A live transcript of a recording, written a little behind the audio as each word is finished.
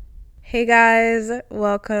Hey guys,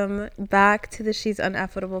 welcome back to the She's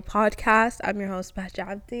Uneffable podcast. I'm your host,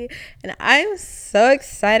 Bajabdi, and I'm so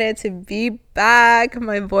excited to be back.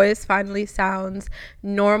 My voice finally sounds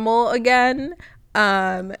normal again.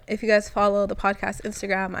 If you guys follow the podcast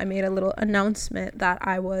Instagram, I made a little announcement that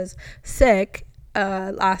I was sick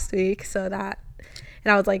last week, and I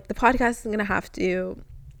was like, the podcast is gonna have to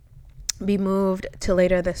be moved to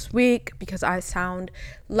later this week because I sound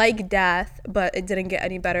like death, but it didn't get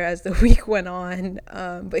any better as the week went on.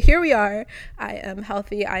 But here we are. I am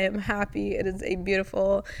healthy. I am happy. It is a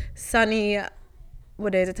beautiful, sunny,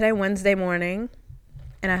 what day is it today? Wednesday morning.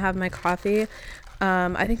 And I have my coffee.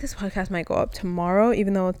 I think this podcast might go up tomorrow,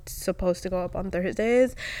 even though it's supposed to go up on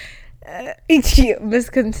Thursdays.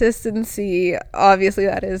 Misconsistency, obviously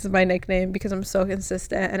that is my nickname because I'm so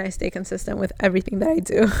consistent and I stay consistent with everything that I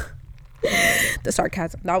do. The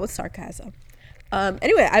sarcasm, that was sarcasm.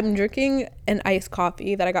 Anyway, I'm drinking an iced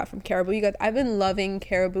coffee that I got from Caribou. You guys, I've been loving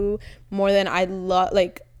Caribou more than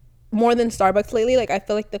more than Starbucks lately. Like, I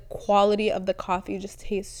feel like the quality of the coffee just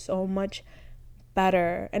tastes so much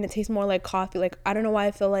better and it tastes more like coffee. Like, I don't know why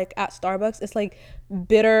I feel like at Starbucks it's like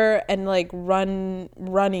bitter and like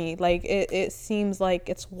runny. Like it seems like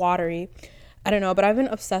it's watery. I don't know, but I've been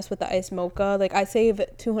obsessed with the iced mocha. Like, I save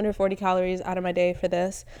 240 calories out of my day for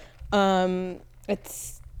this.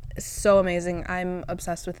 It's so amazing. I'm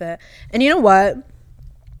obsessed with it. And you know what?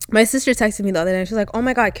 My sister texted me the other day and she's like, oh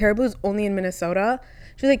my God, Caribou's only in Minnesota.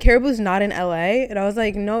 She's like, Caribou's not in LA. And I was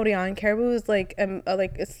like, no, Rian, Caribou is like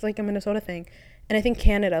it's like a Minnesota thing. And I think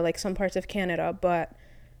Canada, like some parts of Canada, but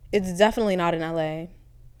it's definitely not in LA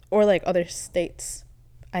or like other states,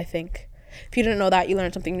 I think. If you didn't know that, you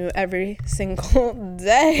learn something new every single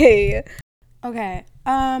day. Okay,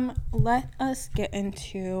 let us get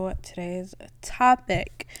into today's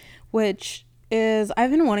topic, which is,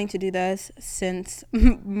 I've been wanting to do this since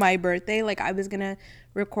my birthday. Like, I was gonna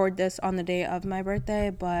record this on the day of my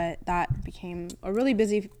birthday, but that became a really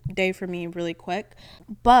busy day for me really quick.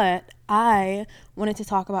 But I wanted to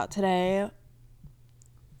talk about today,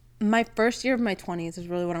 my first year of my 20s is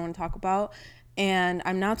really what I want to talk about. And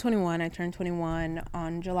I'm now 21. I turned 21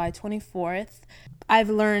 on July 24th. I've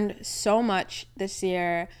learned so much this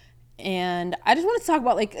year. And I just want to talk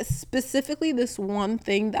about like specifically this one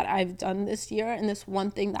thing that I've done this year and this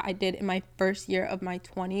one thing that I did in my first year of my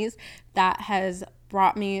 20s that has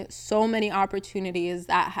brought me so many opportunities,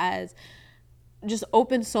 that has just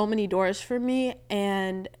opened so many doors for me.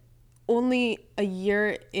 And only a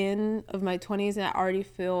year in of my 20s and I already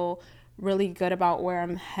feel really good about where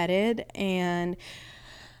I'm headed. And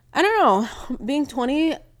I don't know, being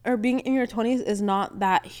 20 or being in your 20s is not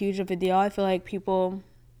that huge of a deal. I feel like people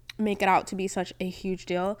make it out to be such a huge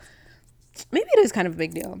deal. Maybe it is kind of a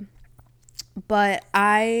big deal. But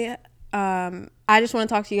I just want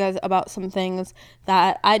to talk to you guys about some things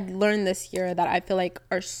that I'd learned this year that I feel like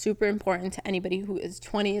are super important to anybody who is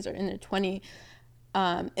 20s or in their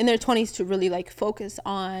 20s to really like focus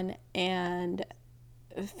on and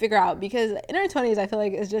figure out, because in our 20s I feel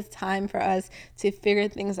like it's just time for us to figure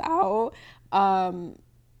things out.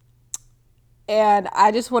 And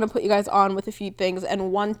I just want to put you guys on with a few things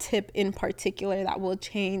and one tip in particular that will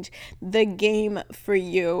change the game for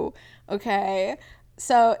you. Okay,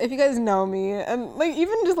 so if you guys know me and like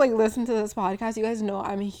even just like listen to this podcast, you guys know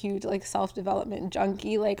I'm a huge like self-development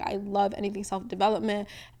junkie. Like, I love anything self-development.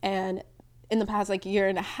 And in the past like year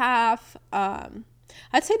and a half,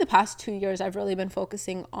 I'd say the past 2 years, I've really been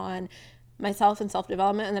focusing on myself and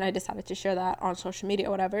self-development. And then I decided to share that on social media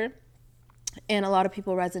or whatever. And a lot of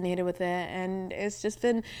people resonated with it. And it's just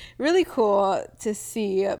been really cool to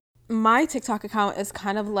see. My TikTok account is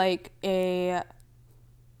kind of like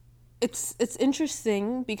it's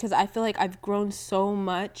interesting because I feel like I've grown so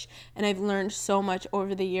much and I've learned so much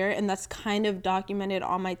over the year. And that's kind of documented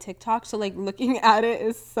on my TikTok. So like looking at it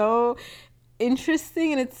is so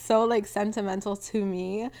interesting and it's so like sentimental to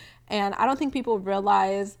me. And I don't think people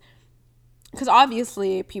realize, because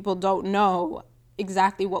obviously people don't know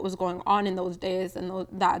exactly what was going on in those days and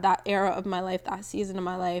that era of my life, that season of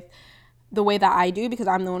my life, the way that I do, because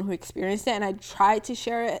I'm the one who experienced it. And I try to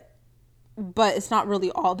share it, but it's not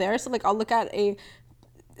really all there. So like I'll look at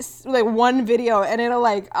one video and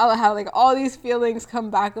I'll have like all these feelings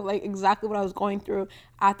come back of like exactly what I was going through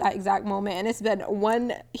at that exact moment. And it's been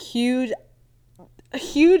one huge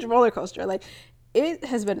roller coaster. Like, it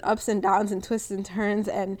has been ups and downs and twists and turns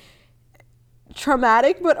and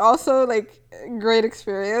traumatic, but also like great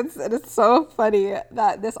experience. And it's so funny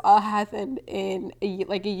that this all happened in a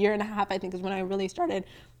year and a half, I think, is when I really started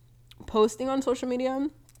posting on social media.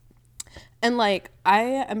 And like, I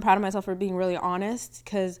am proud of myself for being really honest,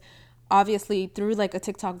 because obviously through like a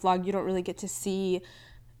TikTok vlog, you don't really get to see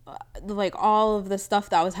like all of the stuff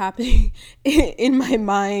that was happening in my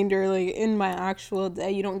mind or like in my actual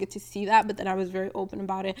day. You don't get to see that. But then I was very open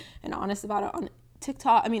about it and honest about it on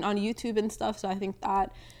TikTok, on YouTube and stuff. So I think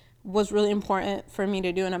that was really important for me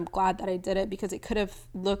to do, and I'm glad that I did it, because it could have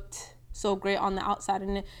looked so great on the outside,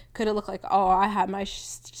 and it could have looked like, oh, I had my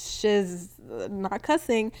shiz, not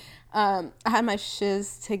cussing, I had my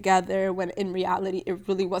shiz together, when in reality it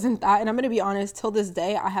really wasn't that. And I'm gonna be honest, till this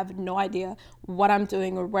day I have no idea what I'm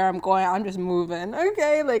doing or where I'm going. I'm just moving,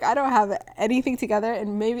 okay? Like, I don't have anything together,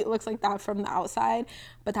 and maybe it looks like that from the outside,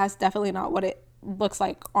 but that's definitely not what it looks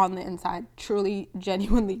like on the inside. Truly,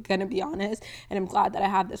 genuinely gonna be honest. And I'm glad that I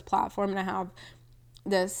have this platform and I have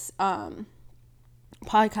this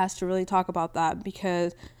podcast to really talk about that,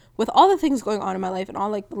 because with all the things going on in my life and all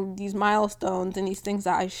like these milestones and these things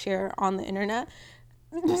that I share on the internet,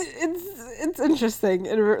 it's interesting.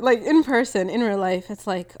 Like in person, in real life, it's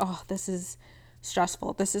like, oh, this is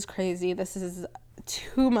stressful, this is crazy, this is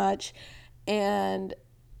too much. And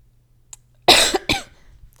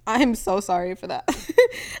I'm so sorry for that.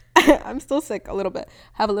 I'm still sick a little bit.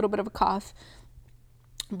 Have a little bit of a cough.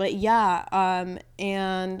 But yeah,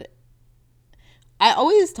 and I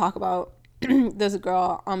always talk about this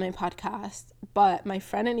girl on my podcast, but my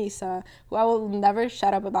friend Anissa, who I will never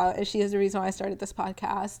shut up about, and she is the reason why I started this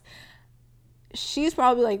podcast, she's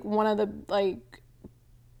probably like one of the like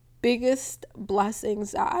biggest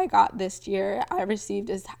blessings that I got this year. I received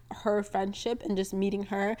is her friendship and just meeting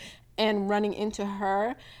her and running into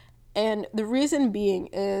her. And the reason being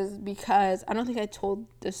is because I don't think I told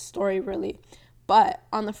this story really, but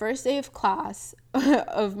on the first day of class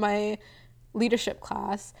of my leadership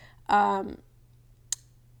class, we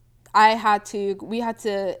had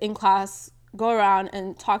to in class go around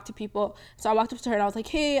and talk to people. So I walked up to her and I was like,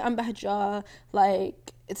 hey, I'm Bahja,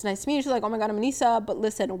 like, it's nice to meet you. She's like, oh my god, I'm Anissa, but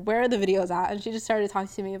listen, where are the videos at? And she just started talking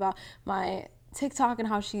to me about my TikTok and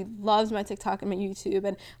how she loves my TikTok and my YouTube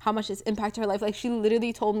and how much it's impacted her life. Like, she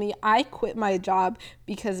literally told me, I quit my job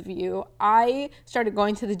because of you, I started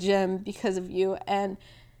going to the gym because of you. And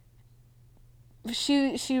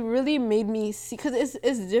she really made me see, because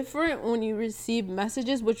it's different when you receive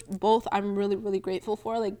messages, which both I'm really, really grateful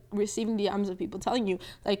for, like receiving DMs of people telling you,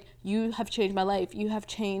 like, you have changed my life, you have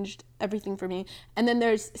changed everything for me. And then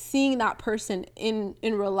there's seeing that person in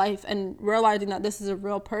real life and realizing that this is a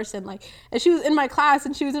real person. Like, and she was in my class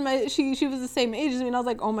and she was the same age as me, and I was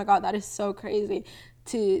like, oh my god, that is so crazy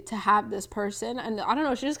to have this person. And I don't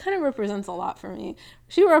know, she just kind of represents a lot for me.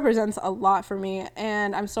 She represents a lot for me,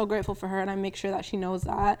 and I'm so grateful for her, and I make sure that she knows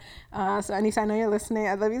that. So Anissa, I know you're listening.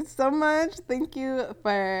 I love you so much. Thank you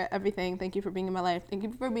for everything. Thank you for being in my life. Thank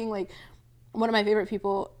you for being like one of my favorite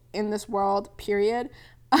people in this world, period.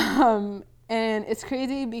 And it's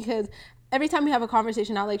crazy because every time we have a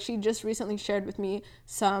conversation now, like, she just recently shared with me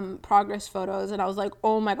some progress photos, and I was like,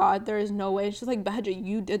 oh my god, there is no way. She's like, Bahja,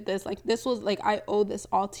 you did this. Like, this was like, I owe this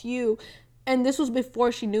all to you. And this was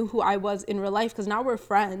before she knew who I was in real life, because now we're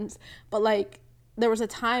friends. But like, there was a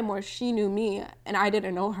time where she knew me and I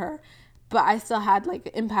didn't know her, but I still had like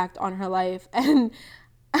impact on her life. And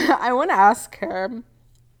I want to ask her,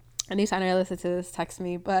 anytime I listen to this, text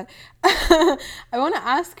me, but I want to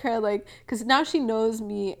ask her, like, because now she knows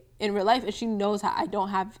me in real life and she knows that I don't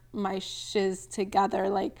have my shiz together.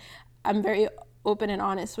 Like, I'm very open and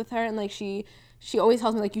honest with her, and like she always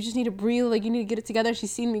tells me, like, you just need to breathe, like, you need to get it together.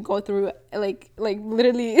 She's seen me go through like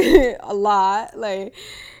literally a lot. Like,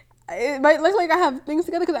 it might look like I have things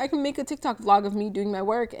together because I can make a TikTok vlog of me doing my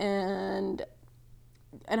work, and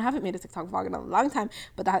I haven't made a TikTok vlog in a long time,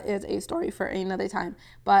 but that is a story for another time.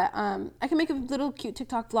 But I can make a little cute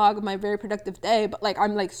TikTok vlog of my very productive day, but like,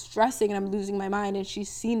 I'm like stressing and I'm losing my mind, and she's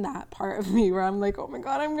seen that part of me where I'm like, oh my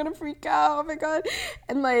god, I'm gonna freak out, oh my god.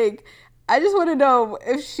 And like, I just want to know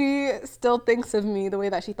if she still thinks of me the way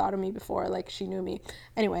that she thought of me before, like she knew me.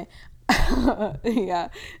 Anyway, yeah,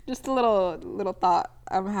 just a little thought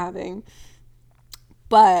I'm having.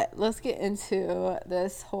 But let's get into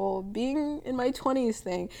this whole being in my 20s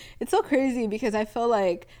thing. It's so crazy because I feel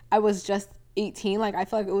like I was just 18. Like, I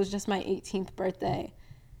feel like it was just my 18th birthday.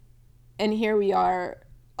 And here we are.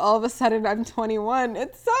 All of a sudden, I'm 21.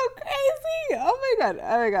 It's so crazy. Oh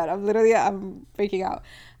my god. I'm freaking out.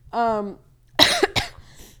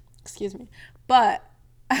 Excuse me. But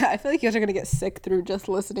I feel like you guys are going to get sick through just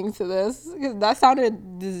listening to this. That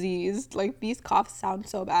sounded diseased. Like, these coughs sound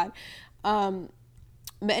so bad.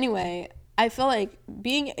 But anyway, I feel like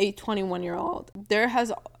being a 21-year-old,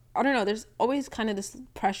 there's always kind of this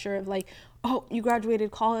pressure of like, oh, you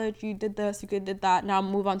graduated college, you did this, you did that, now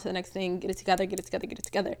move on to the next thing, get it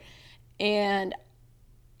together. And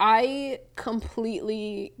I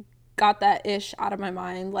completely got that ish out of my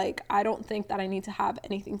mind. Like, I don't think that I need to have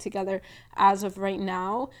anything together as of right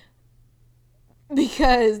now,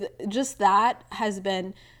 because just that has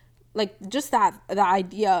been like, just that the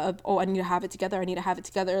idea of, oh, I need to have it together,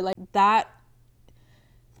 like that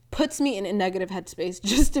puts me in a negative headspace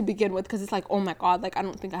just to begin with, because it's like, oh my god, like I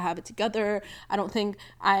don't think I have it together, I don't think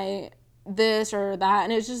I this or that,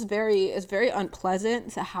 and it's very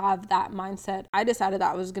unpleasant to have that mindset. I decided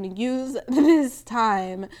that I was going to use this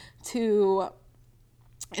time to,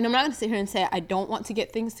 and I'm not going to sit here and say I don't want to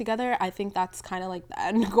get things together. I think that's kind of like the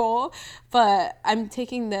end goal, but I'm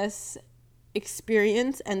taking this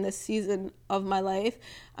experience and this season of my life.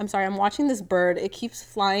 I'm sorry, I'm watching this bird. It keeps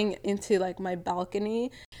flying into like my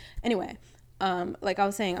balcony. Anyway, like I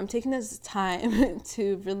was saying, I'm taking this time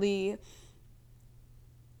to really,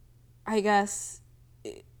 I guess,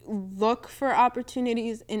 look for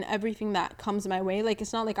opportunities in everything that comes my way. Like,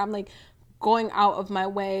 it's not like I'm like going out of my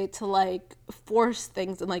way to like force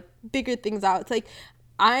things and like bigger things out. It's like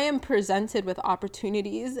I am presented with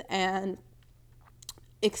opportunities and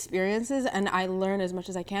experiences, and I learn as much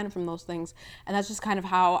as I can from those things. And that's just kind of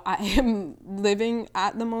how I am living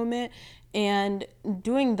at the moment, and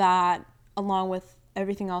doing that along with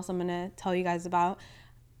everything else I'm gonna tell you guys about.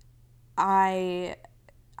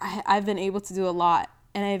 I've been able to do a lot,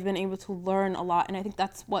 and I've been able to learn a lot, and I think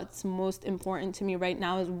that's what's most important to me right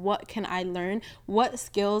now, is what can I learn, what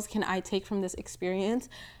skills can I take from this experience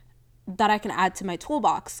that I can add to my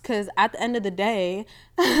toolbox. Because at the end of the day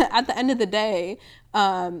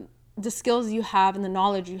the skills you have and the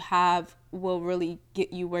knowledge you have will really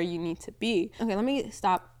get you where you need to be. Okay, let me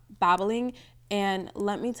stop babbling and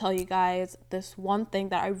let me tell you guys this one thing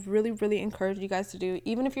that I really encourage you guys to do.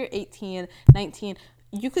 Even if you're 18, 19,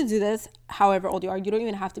 you could do this however old you are. You don't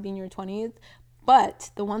even have to be in your 20s. But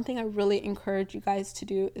the one thing I really encourage you guys to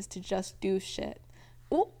do is to just do shit.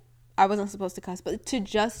 Ooh, I wasn't supposed to cuss, but to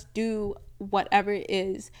just do whatever it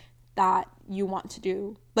is that you want to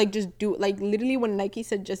do. Like, just do it. Like, literally when Nike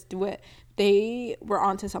said just do it, they were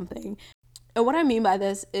onto something. And what I mean by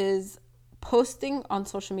this is posting on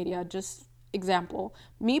social media. Just example,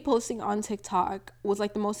 me posting on TikTok was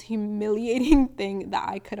like the most humiliating thing that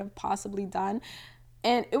I could have possibly done.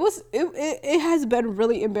 And it has been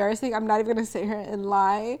really embarrassing. I'm not even gonna sit here and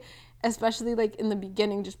lie, especially like in the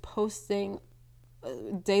beginning. Just posting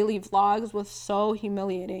daily vlogs was so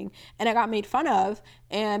humiliating, and I got made fun of,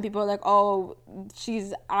 and people are like, oh,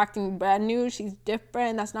 she's acting brand new, she's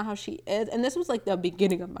different, that's not how she is. And this was like the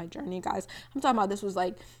beginning of my journey, guys. I'm talking about, this was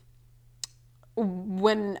like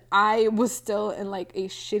when I was still in like a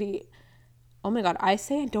shitty, oh my god, I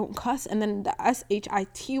say I don't cuss, and then the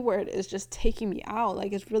SHIT word is just taking me out.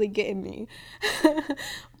 Like, it's really getting me.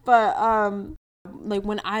 But like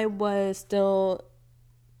when I was still,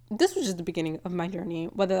 this was just the beginning of my journey,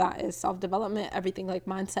 whether that is self-development, everything, like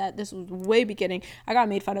mindset. This was way beginning. I got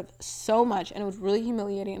made fun of so much, and it was really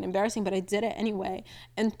humiliating and embarrassing, but I did it anyway.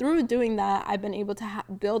 And through doing that, I've been able to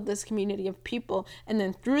build this community of people. And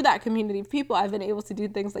then through that community of people, I've been able to do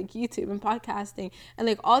things like YouTube and podcasting. And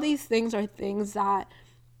like all these things are things that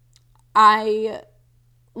I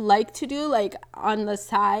like to do, like on the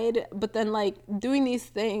side, but then like doing these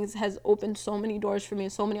things has opened so many doors for me,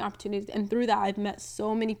 so many opportunities, and through that I've met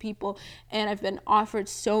so many people, and I've been offered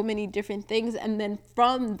so many different things. And then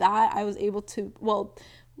from that I was able to, well,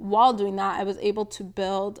 while doing that, I was able to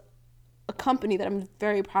build a company that I'm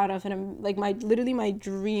very proud of, and I'm like, my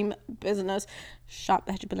dream business,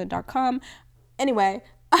 shop.com. Anyway,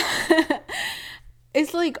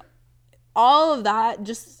 it's like all of that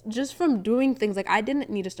just from doing things. Like, I didn't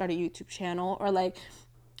need to start a YouTube channel, or like,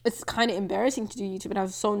 it's kind of embarrassing to do YouTube, and I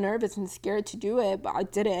was so nervous and scared to do it, but I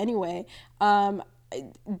did it anyway.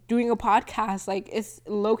 Doing a podcast, like, it's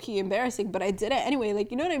low-key embarrassing, but I did it anyway.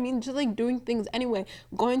 Like, you know what I mean? Just like doing things anyway,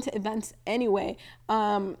 going to events anyway,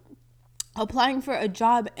 applying for a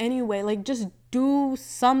job anyway. Like, just do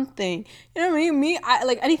something. You know what I mean? I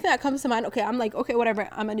like anything that comes to mind. Okay, I'm like, okay, whatever,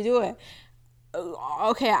 I'm gonna do it.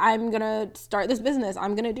 Okay, I'm gonna start this business,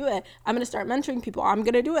 I'm gonna do it. I'm gonna start mentoring people, I'm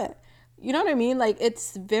gonna do it. You know what I mean? Like,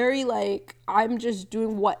 it's very like, I'm just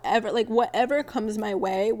doing whatever, like whatever comes my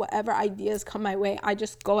way, whatever ideas come my way, I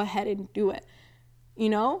just go ahead and do it, you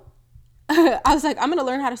know? I was like, I'm gonna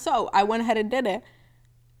learn how to sew, I went ahead and did it.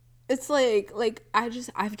 It's like I've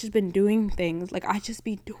just been doing things. Like, I just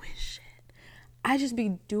be doing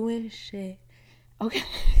shit, okay?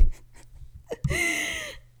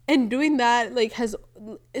 And doing that, like,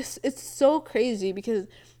 it's so crazy, because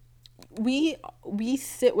we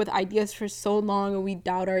sit with ideas for so long and we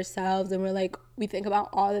doubt ourselves and we're like, we think about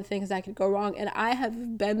all the things that could go wrong. And I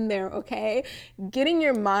have been there, okay? Getting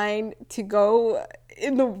your mind to go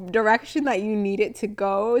in the direction that you need it to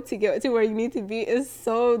go to get to where you need to be is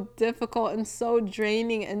so difficult and so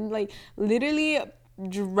draining and like literally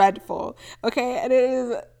dreadful, okay?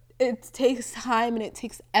 And it takes time and it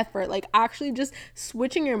takes effort. Like actually just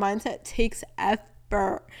switching your mindset takes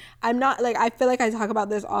effort. I'm not like, I feel like I talk about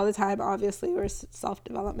this all the time. Obviously, we're a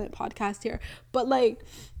self-development podcast here, but like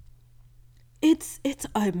it's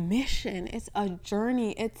a mission, it's a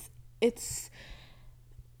journey, it's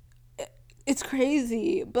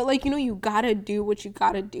crazy, but like, you know, you gotta do what you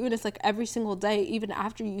gotta do, and it's like every single day, even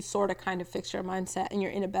after you sort of kind of fix your mindset and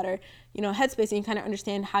you're in a better, you know, headspace and you kind of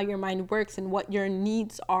understand how your mind works and what your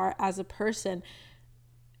needs are as a person,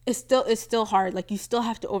 it's still hard. Like you still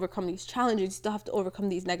have to overcome these challenges, you still have to overcome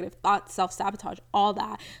these negative thoughts, self-sabotage, all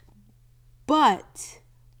that, but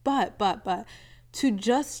to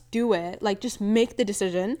just do it, like just make the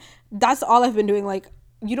decision. That's all I've been doing. Like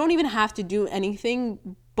you don't even have to do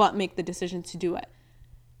anything but make the decision to do it.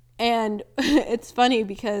 And it's funny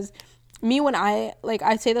because when I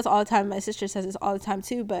say this all the time, my sister says this all the time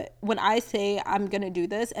too, but when I say I'm gonna do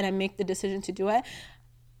this and I make the decision to do it,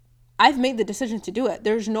 I've made the decision to do it.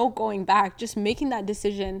 There's no going back. Just making that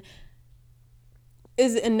decision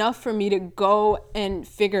is enough for me to go and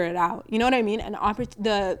figure it out. You know what I mean? And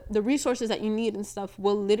the resources that you need and stuff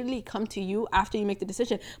will literally come to you after you make the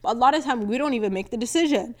decision. But a lot of time we don't even make the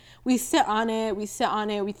decision. We sit on it, we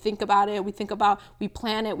think about it, we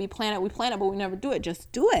plan it, but we never do it.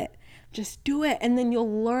 Just do it. And then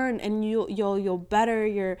you'll learn and you'll better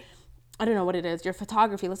your, I don't know what it is, your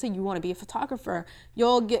photography. Let's say you want to be a photographer.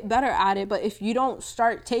 You'll get better at it. But if you don't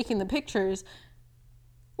start taking the pictures,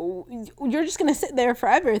 you're just going to sit there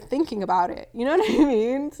forever thinking about it. You know what I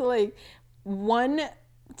mean? So like one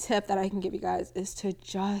tip that I can give you guys is to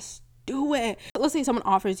just do it. Let's say someone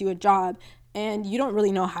offers you a job and you don't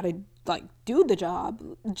really know how to like do the job.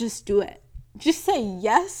 Just do it. Just say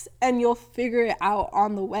yes and you'll figure it out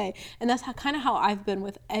on the way. And that's kind of how I've been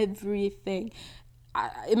with everything.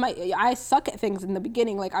 I suck at things in the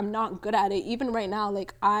beginning. Like I'm not good at it. Even right now,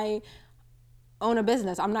 like I own a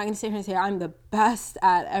business. I'm not going to sit here and say I'm the best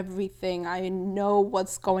at everything. I know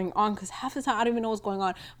what's going on because half the time I don't even know what's going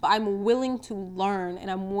on, but I'm willing to learn and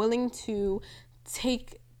I'm willing to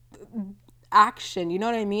take action. You know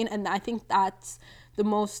what I mean? And I think that's the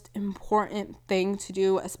most important thing to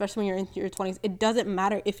do, especially when you're in your 20s. It doesn't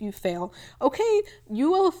matter if you fail. Okay, you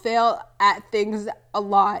will fail at things a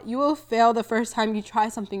lot. You will fail the first time you try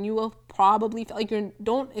something. You will probably feel like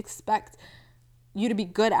don't expect you to be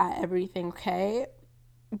good at everything, okay?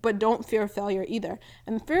 But don't fear failure either.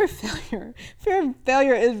 And fear of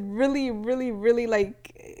failure is really, really, really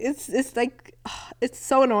like, it's like, it's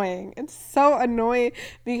so annoying. It's so annoying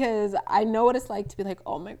because I know what it's like to be like,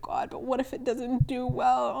 oh my God, but what if it doesn't do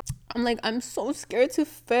well? I'm like, I'm so scared to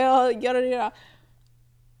fail, yada, yada.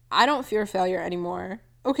 I don't fear failure anymore.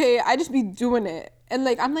 Okay, I just be doing it. And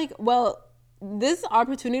like, I'm like, well, this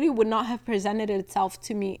opportunity would not have presented itself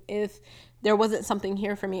to me if there wasn't something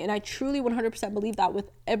here for me. And I truly 100% believe that with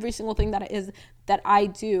every single thing that I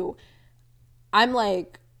do. I'm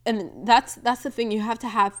like, and that's the thing, you have to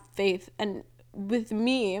have faith. And with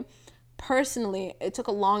me personally, it took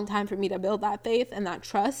a long time for me to build that faith and that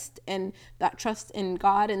trust in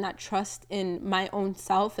God and that trust in my own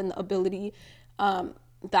self and the ability that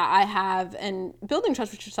I have. And building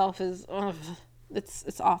trust with yourself is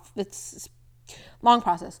it's a long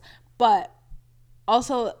process, but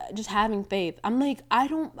also just having faith. I'm like, I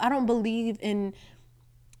don't believe in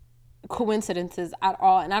coincidences at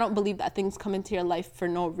all, and I don't believe that things come into your life for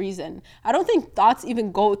no reason. I don't think thoughts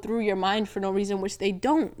even go through your mind for no reason, which they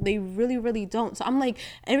don't. They really, really don't. So I'm like,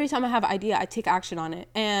 every time I have an idea, I take action on it.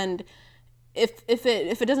 And if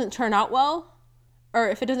it doesn't turn out well, or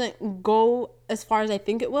if it doesn't go as far as I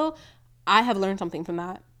think it will, I have learned something from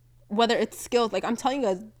that. Whether it's skills, like I'm telling you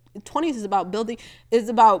guys, 20s is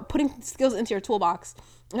about putting skills into your toolbox.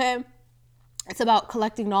 Okay, it's about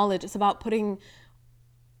collecting knowledge. It's about putting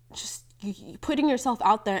yourself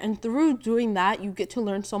out there, and through doing that, you get to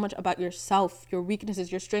learn so much about yourself, your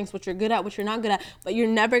weaknesses, your strengths, what you're good at, what you're not good at. But you're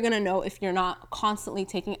never gonna know if you're not constantly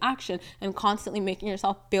taking action and constantly making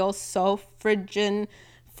yourself feel so freaking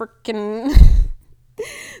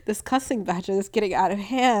this cussing batch is getting out of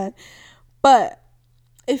hand. But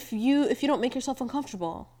if you don't make yourself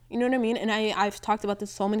uncomfortable, you know what I mean? And I've talked about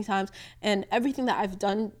this so many times, and everything that I've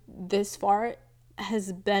done this far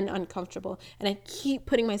has been uncomfortable, and I keep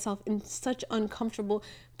putting myself in such uncomfortable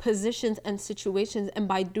positions and situations, and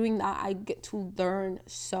by doing that I get to learn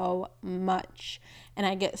so much, and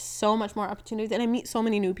I get so much more opportunities, and I meet so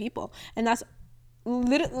many new people. And that's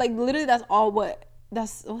literally that's what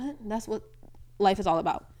life is all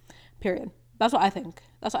about, period. That's what I think,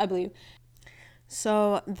 that's what I believe.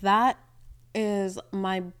 So that is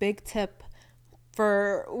my big tip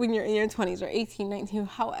for when you're in your 20s or 18, 19,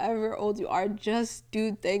 however old you are. Just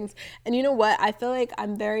do things. And you know what? I feel like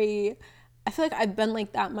I've been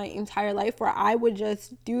like that my entire life, where I would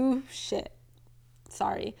just do shit.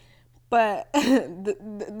 Sorry. But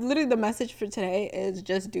literally the message for today is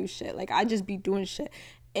just do shit. Like, I just be doing shit.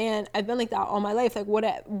 And I've been like that all my life. Like,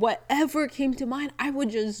 whatever came to mind, I would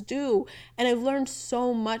just do. And I've learned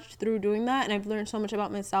so much through doing that. And I've learned so much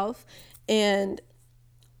about myself. And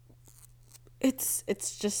it's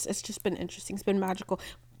just been interesting. It's been magical.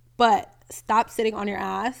 But stop sitting on your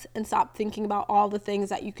ass and stop thinking about all the things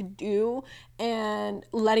that you could do and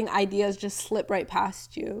letting ideas just slip right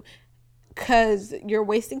past you, because you're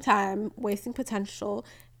wasting time, wasting potential.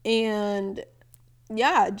 And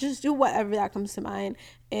yeah, just do whatever that comes to mind,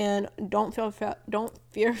 and don't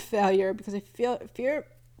fear failure, because if fear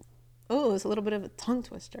it's a little bit of a tongue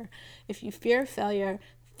twister. If you fear failure,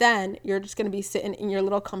 then you're just going to be sitting in your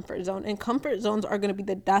little comfort zone. And comfort zones are going to be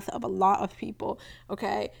the death of a lot of people,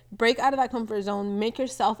 okay? Break out of that comfort zone. Make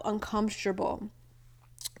yourself uncomfortable.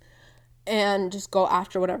 And just go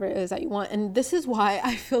after whatever it is that you want. And this is why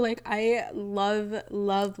I feel like I love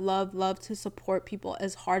to support people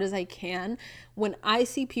as hard as I can. When I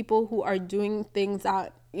see people who are doing things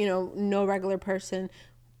that, no regular person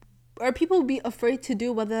or people would be afraid to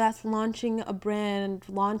do, whether that's launching a brand,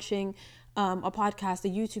 launching a podcast, a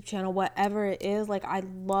YouTube channel, whatever it is, like, I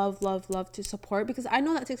love to support, because I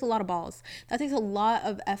know that takes a lot of balls. That takes a lot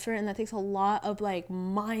of effort, and that takes a lot of like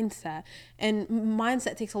mindset. And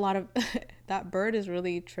mindset takes a lot of that bird is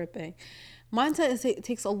really tripping. It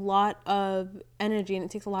takes a lot of energy, and it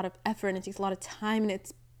takes a lot of effort, and it takes a lot of time, and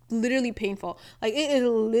it's literally painful. Like,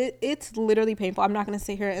 it's literally painful. I'm not gonna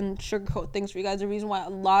sit here and sugarcoat things for you guys. The reason why a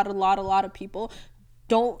lot of people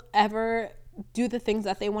don't ever do the things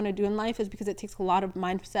that they want to do in life is because it takes a lot of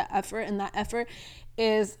mindset effort, and that effort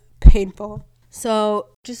is painful. So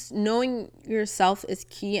just knowing yourself is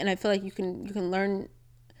key, and I feel like you can learn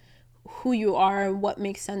who you are and what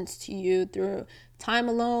makes sense to you through time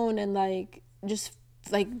alone, and just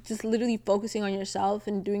literally focusing on yourself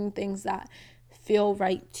and doing things that feel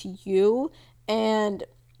right to you. And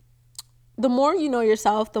the more you know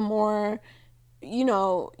yourself, the more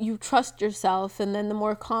you trust yourself, and then the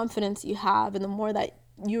more confidence you have, and the more that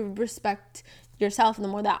you respect yourself, and the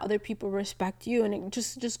more that other people respect you, and it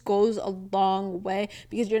just goes a long way,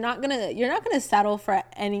 because you're not gonna settle for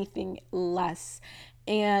anything less.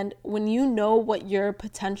 And when you know what your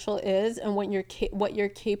potential is and what you're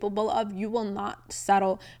capable of, you will not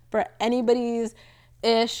settle for anybody's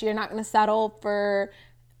ish. You're not gonna settle for.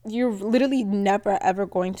 You're literally never ever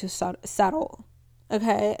going to settle.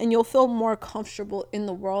 Okay, and you'll feel more comfortable in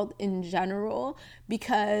the world in general,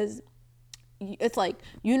 because it's like,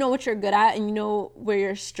 what you're good at, and you know where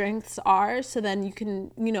your strengths are, so then you can,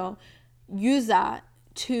 use that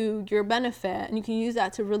to your benefit, and you can use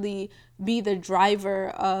that to really be the driver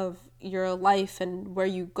of your life, and where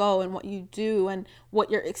you go, and what you do, and what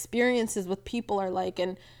your experiences with people are like.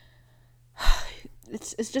 And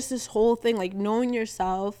it's just this whole thing, like, knowing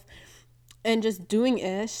yourself and just doing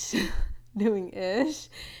ish.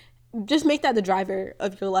 Just make that the driver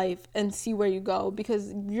of your life, and see where you go,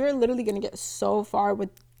 because you're literally going to get so far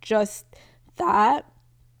with just that.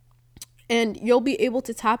 And you'll be able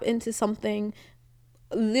to tap into something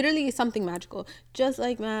magical, just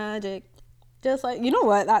like magic. Just like,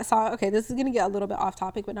 that song, okay, this is going to get a little bit off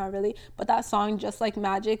topic, but not really, but that song, Just Like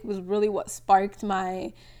Magic, was really what sparked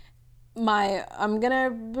my I'm gonna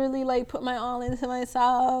really like put my all into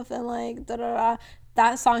myself, and like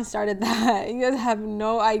that song started that. You guys have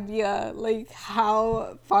no idea like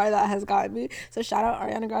how far that has gotten me. So shout out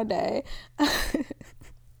Ariana Grande.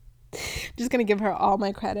 Just gonna give her all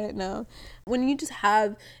my credit now. When you just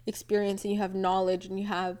have experience, and you have knowledge, and you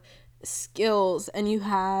have skills, and you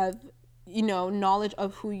have knowledge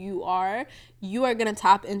of who you are gonna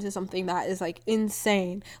tap into something that is like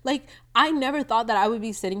insane. Like, I never thought that I would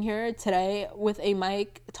be sitting here today with a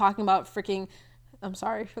mic talking about freaking, I'm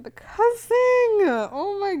sorry for the cussing,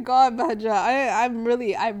 oh my god, Badja, I'm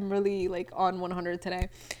really like on 100 today.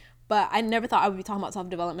 But I never thought I would be talking about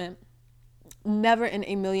self-development. Never in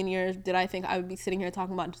a million years did I think I would be sitting here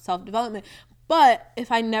talking about self-development. But if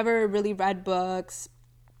I never really read books,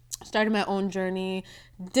 started my own journey,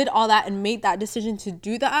 did all that and made that decision to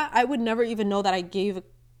do that, I would never even know that I gave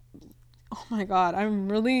oh my god, I'm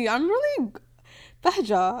really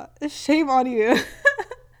Beja, shame on you.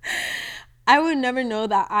 I would never know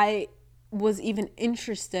that I was even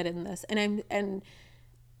interested in this, and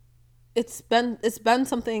it's been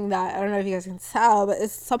something that, I don't know if you guys can tell, but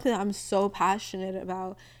it's something that I'm so passionate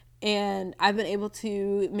about, and I've been able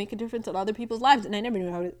to make a difference in other people's lives, and I never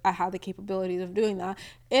knew I had the capabilities of doing that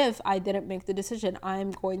if I didn't make the decision.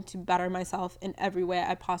 I'm going to better myself in every way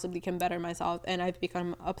I possibly can better myself, and I've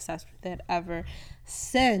become obsessed with it ever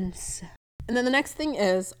since. And then the next thing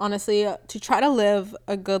is, honestly, to try to live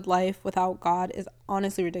a good life without God is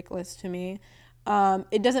honestly ridiculous to me.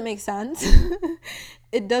 It doesn't make sense.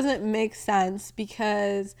 It doesn't make sense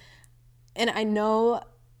because, and I know,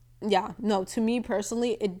 yeah, no, to me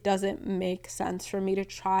personally, it doesn't make sense for me to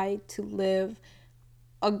try to live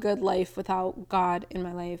a good life without God in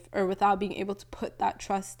my life, or without being able to put that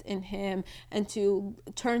trust in Him and to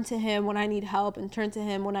turn to Him when I need help, and turn to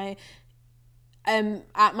Him when I am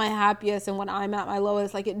at my happiest and when I'm at my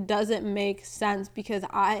lowest. Like, it doesn't make sense because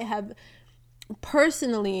I have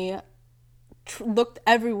personally looked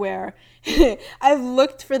everywhere. I've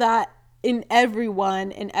looked for that in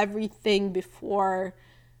everyone and everything before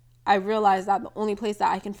I realized that the only place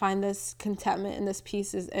that I can find this contentment and this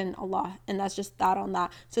peace is in Allah, and that's just that on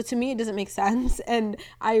that. So to me, it doesn't make sense, and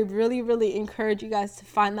I really encourage you guys to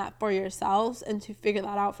find that for yourselves and to figure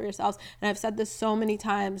that out for yourselves. And I've said this so many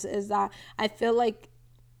times, is that I feel like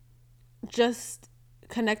just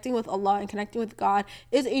connecting with Allah and connecting with God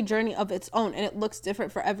is a journey of its own, and it looks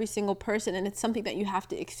different for every single person, and it's something that you have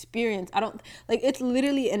to experience. It's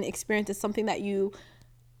literally an experience. It's something that you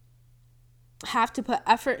have to put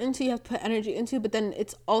effort into, you have to put energy into, but then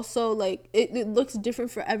it's also like it looks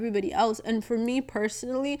different for everybody else. And for me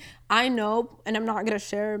personally, I know, and I'm not gonna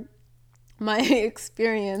share my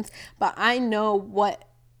experience, but I know what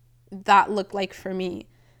that looked like for me.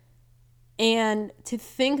 And to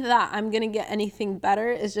think that I'm gonna get anything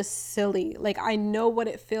better is just silly. Like, I know what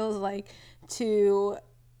it feels like to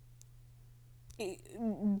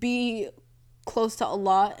be close to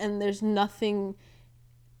Allah, and there's nothing,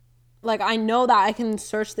 like, I know that I can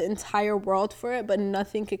search the entire world for it, but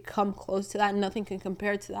nothing could come close to that. Nothing can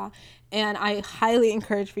compare to that. And I highly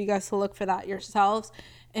encourage for you guys to look for that yourselves.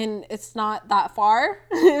 And it's not that far.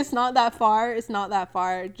 It's not that far. It's not that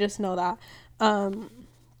far. Just know that.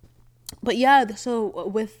 But yeah, so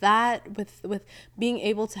with that, with being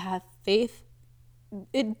able to have faith,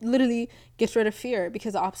 it literally gets rid of fear,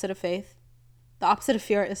 because the opposite of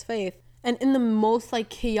fear is faith. And in the most like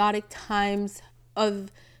chaotic times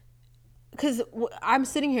of, because I'm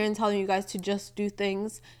sitting here and telling you guys to just do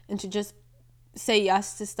things and to just say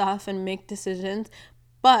yes to stuff and make decisions,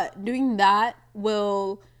 but doing that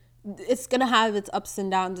it's gonna have its ups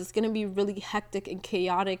and downs. It's gonna be really hectic and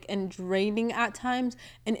chaotic and draining at times.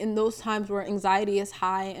 And in those times where anxiety is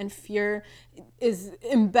high and fear is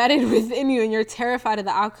embedded within you, and you're terrified of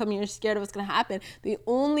the outcome and you're scared of what's gonna happen, the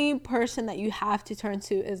only person that you have to turn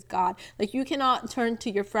to is God. Like, you cannot turn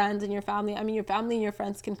to your friends and your family. I mean, your family and your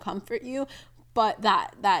friends can comfort you, but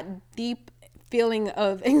that deep feeling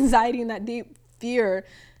of anxiety and that deep fear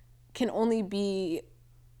can only be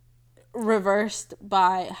reversed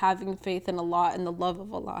by having faith in Allah and the love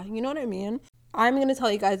of Allah. You know what I mean? I'm going to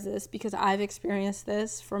tell you guys this because I've experienced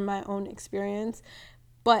this from my own experience,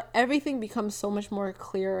 but everything becomes so much more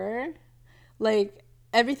clearer. Like,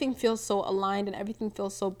 everything feels so aligned and everything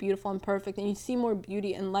feels so beautiful and perfect, and you see more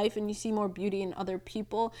beauty in life and you see more beauty in other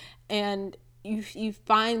people, and you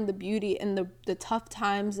find the beauty in the tough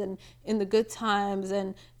times and in the good times,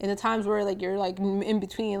 and in the times where like you're like in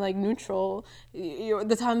between, like neutral,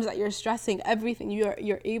 the times that you're stressing, everything,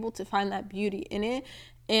 you're able to find that beauty in it.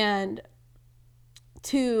 And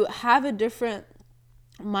to have a different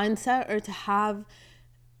mindset, or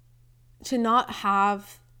to not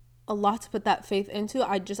have a lot to put that faith into,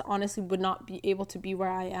 I just honestly would not be able to be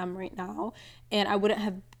where I am right now, and I wouldn't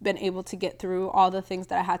have been able to get through all the things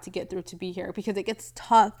that I had to get through to be here, because it gets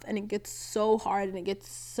tough and it gets so hard and it gets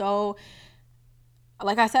so,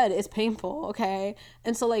 like I said, it's painful, okay?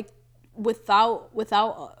 And so like without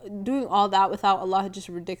doing all that without Allah is just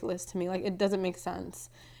ridiculous to me. Like, it doesn't make sense,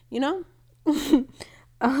 you know?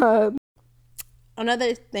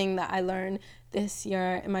 Another thing that I learned this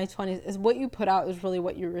year in my 20s is what you put out is really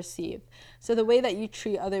what you receive. So the way that you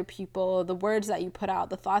treat other people, the words that you put out,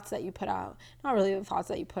 the thoughts that you put out, not really the thoughts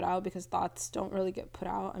that you put out, because thoughts don't really get put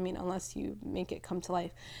out. I mean, unless you make it come to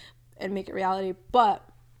life and make it reality. But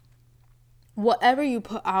whatever you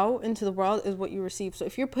put out into the world is what you receive. So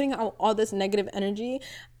if you're putting out all this negative energy,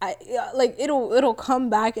 it'll come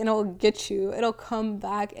back and it'll get you. It'll come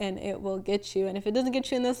back and it will get you. And if it doesn't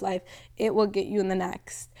get you in this life, it will get you in the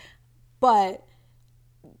next. But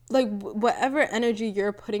like whatever energy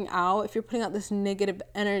you're putting out, if you're putting out this negative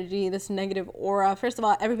energy, this negative aura, first of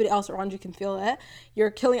all, everybody else around you can feel it.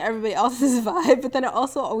 You're killing everybody else's vibe, but then it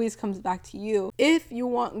also always comes back to you. If you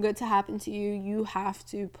want good to happen to you, you have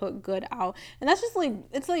to put good out. And that's just like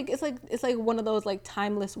it's like one of those like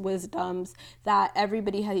timeless wisdoms that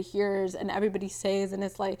everybody hears and everybody says, and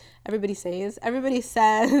it's like everybody says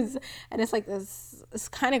and it's like this, it's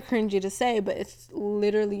kind of cringy to say, but it's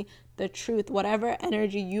literally the truth. Whatever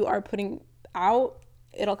energy you are putting out,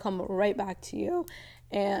 it'll come right back to you,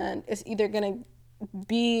 and it's either gonna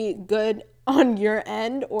be good on your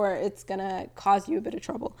end or it's gonna cause you a bit of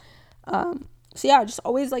trouble. So yeah, just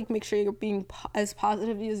always like make sure you're being as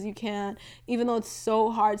positive as you can, even though it's so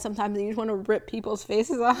hard sometimes and you just want to rip people's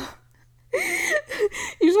faces off.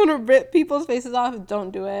 You just want to rip people's faces off.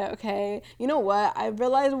 Don't do it, okay? You know what, I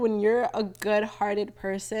realized when you're a good-hearted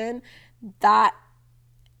person, that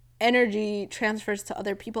energy transfers to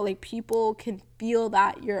other people. Like people can feel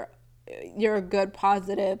that you're a good,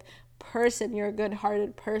 positive person, you're a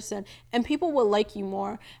good-hearted person, and people will like you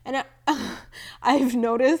more. And I've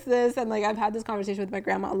noticed this, and like I've had this conversation with my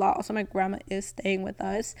grandma a lot. Also, my grandma is staying with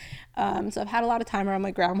us, so I've had a lot of time around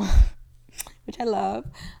my grandma, which I love.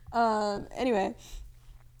 Anyway,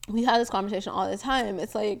 we have this conversation all the time.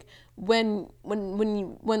 It's like when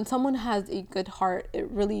someone has a good heart,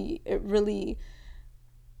 it really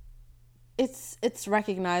it's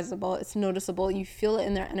recognizable, it's noticeable. You feel it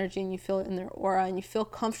in their energy and you feel it in their aura, and you feel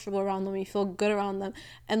comfortable around them, you feel good around them,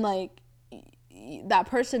 and like that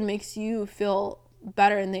person makes you feel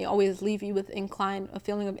better, and they always leave you with a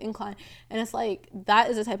feeling of incline. And it's like that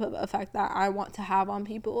is the type of effect that I want to have on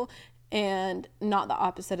people, and not the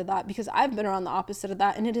opposite of that, because I've been around the opposite of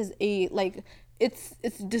that, and it is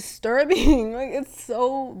it's disturbing. Like it's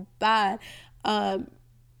so bad. I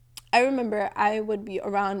remember I would be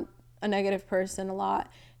around a negative person a lot,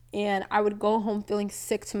 and I would go home feeling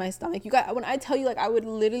sick to my stomach. You guys, when I tell you, like, I would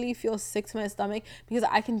literally feel sick to my stomach because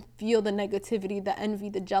I can feel the negativity, the envy,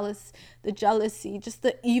 the jealousy, just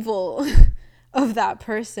the evil of that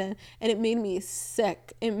person, and it made me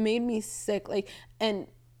sick. Like, and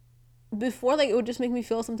before, like, it would just make me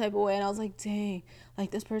feel some type of way, and I was like, dang, like,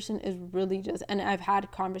 this person is really just, and I've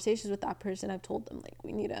had conversations with that person. I've told them, like,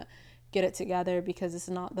 we need to get it together because this is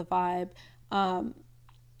not the vibe.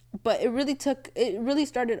 But it really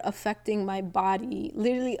started affecting my body,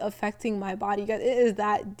 literally affecting my body. Guys, it is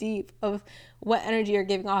that deep of what energy you're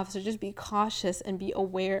giving off. So just be cautious and be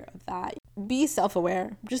aware of that. Be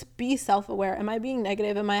self-aware. Just be self-aware. Am I being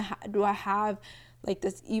negative? Do I have like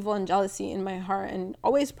this evil and jealousy in my heart? And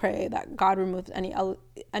always pray that God removes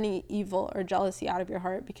any evil or jealousy out of your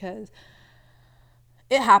heart, because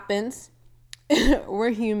it happens.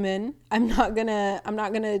 We're human. I'm not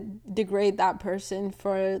gonna degrade that person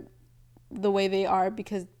for the way they are,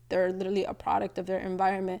 because they're literally a product of their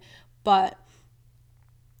environment. But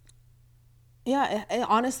yeah, it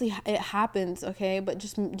honestly, it happens, okay? But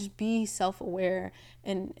just be self-aware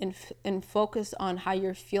and focus on how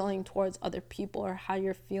you're feeling towards other people, or how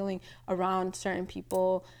you're feeling around certain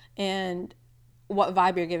people, and what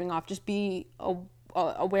vibe you're giving off. Just be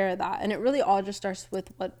aware of that. And it really all just starts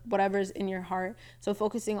with whatever's in your heart. So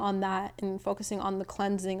focusing on that and focusing on the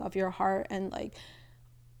cleansing of your heart. And like,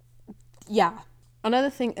 yeah, another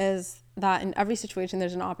thing is that in every situation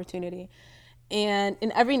there's an opportunity, and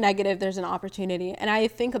in every negative there's an opportunity. And I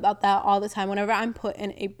think about that all the time whenever I'm put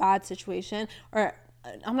in a bad situation, or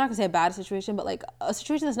I'm not gonna say a bad situation, but like a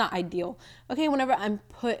situation that's not ideal. Okay, whenever I'm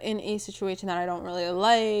put in a situation that I don't really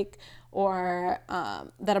like, or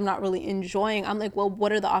that I'm not really enjoying, I'm like, well,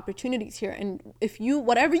 what are the opportunities here? And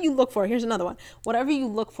whatever you look for, here's another one. Whatever you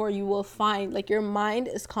look for, you will find. Like, your mind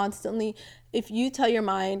is constantly, if you tell your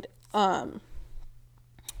mind, oh,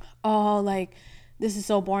 like, this is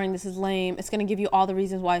so boring, this is lame, it's going to give you all the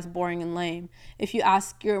reasons why it's boring and lame. If you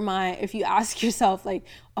ask yourself, like,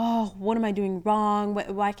 oh, what am I doing wrong?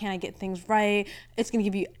 Why can't I get things right? It's going to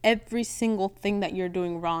give you every single thing that you're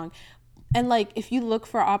doing wrong. And like, if you look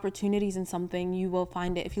for opportunities in something, you will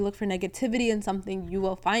find it. If you look for negativity in something, you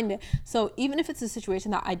will find it. So even if it's a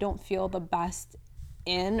situation that I don't feel the best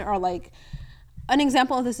in, or like, an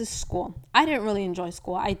example of this is school. I didn't really enjoy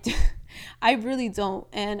school. I really don't.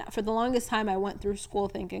 And for the longest time, I went through school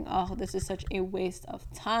thinking, oh, this is such a waste of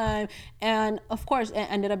time. And of course, it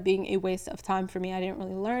ended up being a waste of time for me. I didn't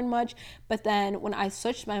really learn much. But then when I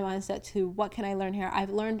switched my mindset to what can I learn here,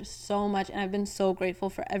 I've learned so much. And I've been so grateful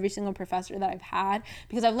for every single professor that I've had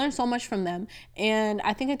because I've learned so much from them. And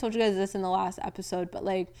I think I told you guys this in the last episode, but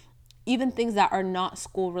like, even things that are not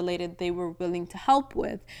school related, they were willing to help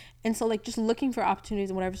with. And so like just looking for opportunities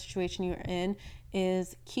in whatever situation you're in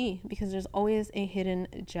is key, because there's always a hidden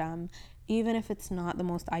gem. Even if it's not the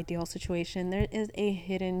most ideal situation, there is a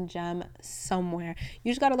hidden gem somewhere.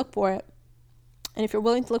 You just got to look for it. And if you're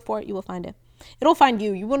willing to look for it, you will find it. It'll find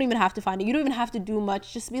you. You won't even have to find it. You don't even have to do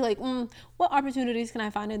much. Just be like, what opportunities can I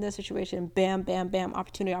find in this situation? Bam, bam, bam.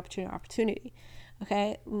 Opportunity, opportunity, opportunity.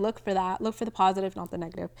 Okay, look for that. Look for the positive, not the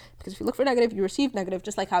negative. Because if you look for negative, you receive negative.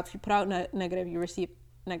 Just like how if you put out negative, you receive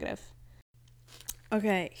negative.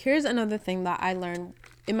 Okay, here's another thing that I learned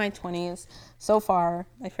in my 20s so far.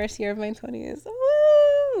 My first year of my 20s.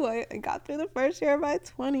 Woo! I got through the first year of my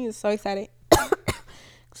 20s. So exciting.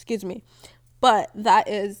 Excuse me. But that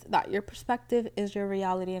is that your perspective is your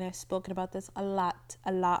reality. And I've spoken about this a lot.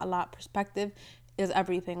 Perspective is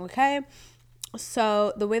everything, okay?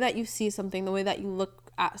 So the way that you see something, the way that you look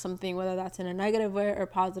at something, whether that's in a negative way or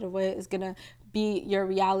positive way, is going to be your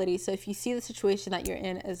reality. So if you see the situation that you're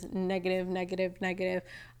in as negative,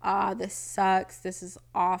 this sucks, this is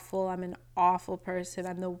awful, I'm an awful person,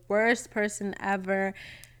 I'm the worst person ever,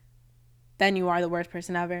 then you are the worst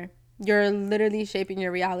person ever. You're literally shaping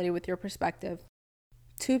your reality with your perspective.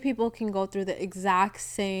 Two people can go through the exact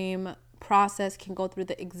same process, can go through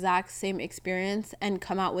the exact same experience and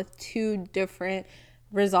come out with two different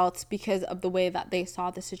results because of the way that they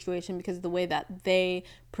saw the situation, because of the way that they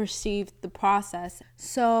perceived the process.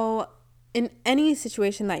 So in any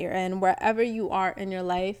situation that you're in, wherever you are in your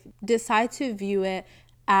life, decide to view it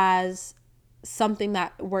as something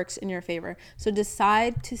that works in your favor. So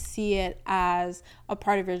decide to see it as a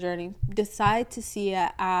part of your journey. Decide to see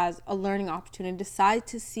it as a learning opportunity. Decide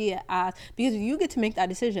to see it as, because you get to make that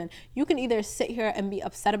decision. You can either sit here and be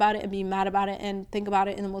upset about it and be mad about it and think about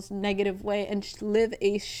it in the most negative way and live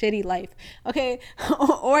a shitty life, okay?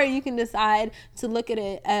 Or you can decide to look at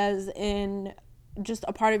it as in just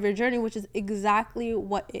a part of your journey, which is exactly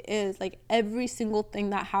what it is. Like every single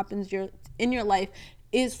thing that happens in your life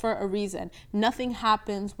is for a reason. Nothing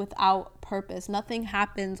happens without purpose. Nothing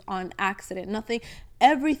happens on accident.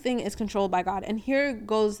 Everything is controlled by God. And here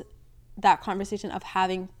goes that conversation of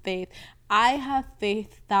having faith. I have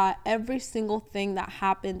faith that every single thing that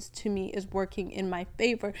happens to me is working in my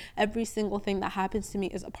favor. Every single thing that happens to me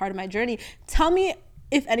is a part of my journey. Tell me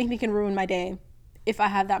if anything can ruin my day if I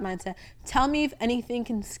have that mindset. Tell me if anything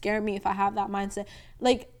can scare me if I have that mindset.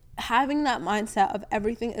 Like, having that mindset of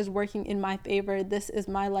everything is working in my favor, this is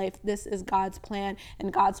my life, this is God's plan,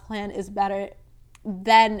 and God's plan is better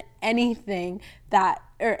than anything that,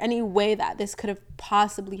 or any way that this could have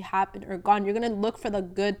possibly happened or gone. You're going to look for the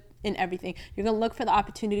good in everything. You're going to look for the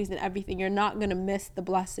opportunities in everything. You're not going to miss the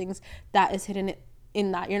blessings that is hidden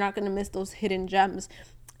in that. You're not going to miss those hidden gems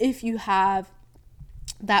if you have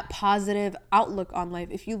that positive outlook on life.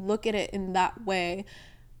 If you look at it in that way,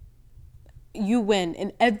 you win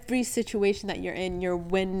in every situation that you're in. You're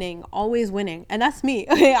winning, always winning. And that's me.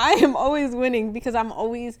 Okay, I am always winning because I'm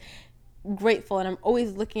always grateful and I'm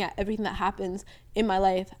always looking at everything that happens in my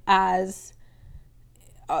life as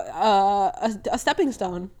a stepping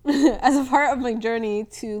stone, as a part of my journey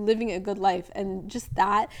to living a good life. And just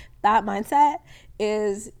that mindset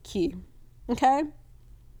is key. Okay,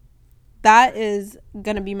 that is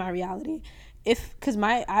gonna be my reality. Because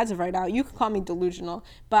as of right now, you can call me delusional,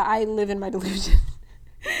 but I live in my delusion.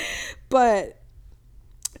 But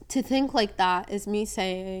to think like that is me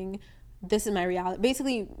saying, this is my reality.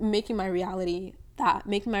 Basically making my reality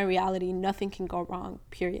nothing can go wrong,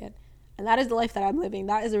 period. And that is the life that I'm living.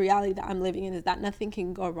 That is the reality that I'm living in, is that nothing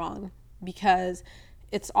can go wrong because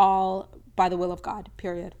it's all by the will of God,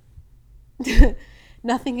 period.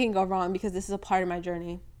 Nothing can go wrong because this is a part of my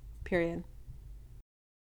journey, period.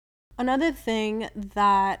 Another thing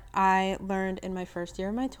that I learned in my first year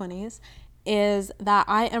of my 20s is that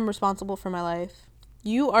I am responsible for my life.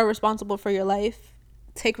 You are responsible for your life.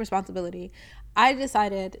 Take responsibility. I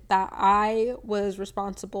decided that I was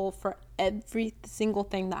responsible for every single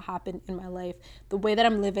thing that happened in my life. The way that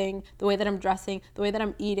I'm living, the way that I'm dressing, the way that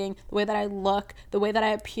I'm eating, the way that I look, the way that I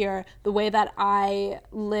appear, the way that I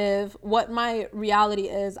live, what my reality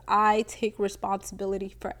is. I take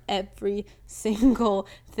responsibility for every single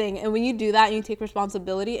thing. And when you do that and you take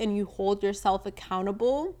responsibility and you hold yourself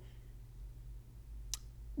accountable,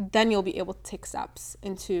 then you'll be able to take steps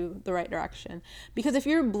into the right direction. Because if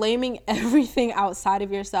you're blaming everything outside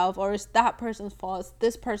of yourself, or it's that person's fault, it's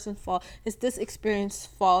this person's fault, it's this experience's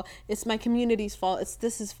fault, it's my community's fault, it's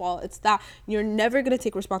this's fault, it's that, you're never going to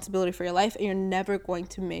take responsibility for your life, and you're never going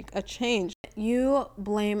to make a change. You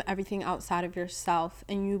blame everything outside of yourself,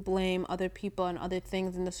 and you blame other people and other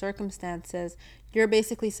things and the circumstances. You're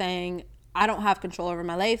basically saying, I don't have control over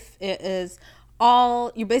my life. It is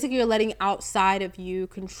all, you're letting outside of you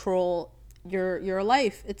control your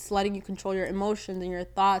life. It's letting you control your emotions and your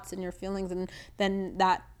thoughts and your feelings, and then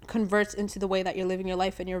that converts into the way that you're living your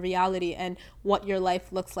life and your reality and what your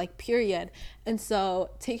life looks like, period. And so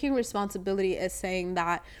taking responsibility is saying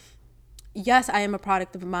that, yes, I am a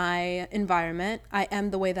product of my environment. I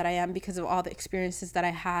am the way that I am because of all the experiences that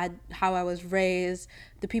I had, how I was raised,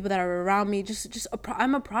 the people that are around me.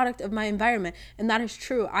 I'm a product of my environment, and that is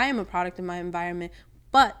true. I am a product of my environment,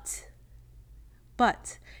 but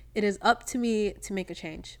it is up to me to make a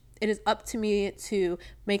change. It is up to me to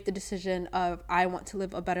make the decision of, I want to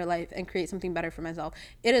live a better life and create something better for myself.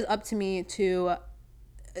 It is up to me to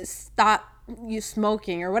stop you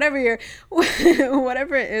smoking, or whatever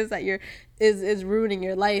whatever it is that is ruining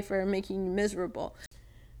your life or making you miserable.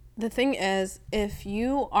 The thing is, if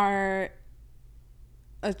you are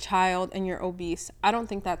a child and you're obese, I don't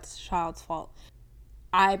think that's the child's fault.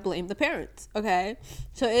 I blame the parents, okay?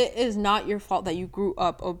 So it is not your fault that you grew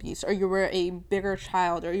up obese, or you were a bigger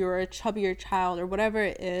child, or you were a chubbier child, or whatever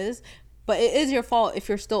it is. But it is your fault if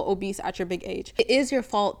you're still obese at your big age. It is your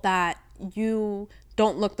fault that you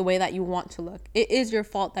don't look the way that you want to look. It is your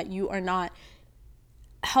fault that you are not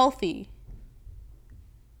healthy.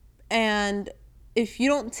 And if you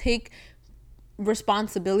don't take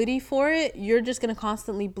responsibility for it, you're just going to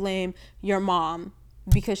constantly blame your mom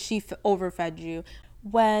because she overfed you.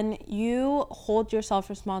 When you hold yourself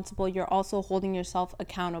responsible, you're also holding yourself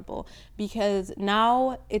accountable, because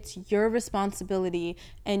now it's your responsibility,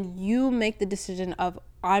 and you make the decision of,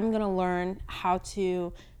 I'm going to learn how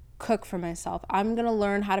to cook for myself. I'm going to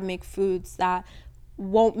learn how to make foods that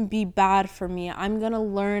won't be bad for me. I'm going to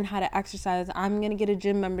learn how to exercise. I'm going to get a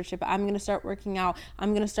gym membership. I'm going to start working out.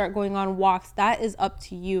 I'm going to start going on walks. That is up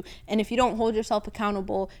to you. And if you don't hold yourself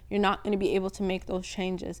accountable, you're not going to be able to make those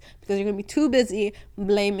changes, because you're going to be too busy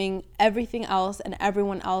blaming everything else and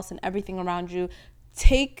everyone else and everything around you.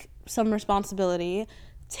 Take some responsibility.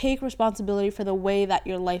 Take responsibility for the way that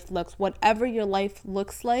your life looks. Whatever your life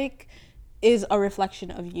looks like is a reflection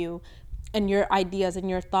of you and your ideas and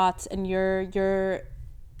your thoughts and your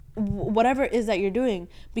whatever it is that you're doing,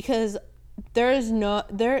 because there is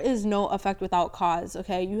no effect without cause.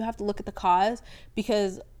 Okay, you have to look at the cause,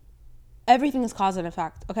 because everything is cause and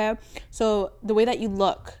effect. Okay, so the way that you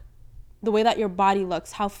look, the way that your body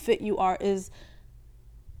looks, how fit you are is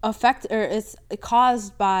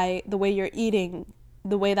caused by the way you're eating,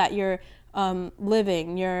 the way that you're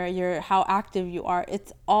living, your how active you are.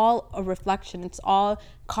 It's all a reflection. It's all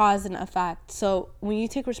cause and effect. So when you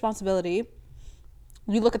take responsibility,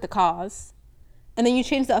 you look at the cause, and then you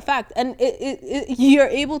change the effect, and you're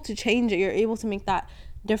able to change it. You're able to make that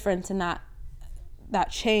difference and that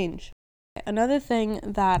change. Another thing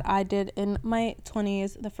that I did in my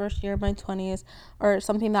 20s, the first year of my 20s, or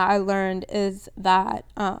something that I learned, is that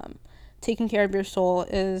taking care of your soul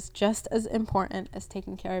is just as important as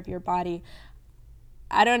taking care of your body.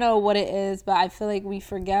 I don't know what it is, but I feel like we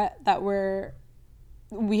forget that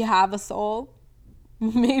we have a soul.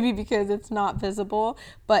 Maybe because it's not visible,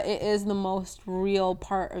 but it is the most real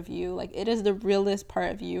part of you. Like, it is the realest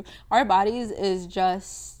part of you. Our bodies is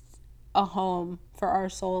just a home for our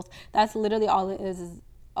souls. That's literally all it is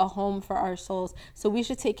a home for our souls. So we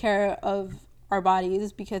should take care of our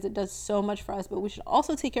bodies because it does so much for us, but we should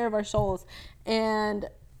also take care of our souls. And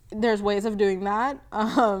there's ways of doing that.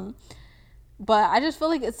 But I just feel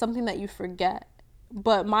like it's something that you forget.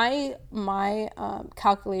 But my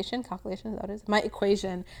calculation, is that what it is? My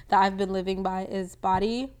equation that I've been living by is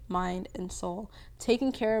body, mind, and soul.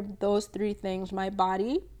 Taking care of those three things, my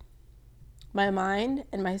body, my mind,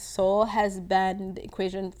 and my soul, has been the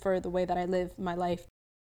equation for the way that I live my life.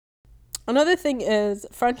 Another thing is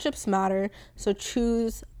friendships matter, so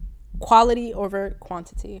choose quality over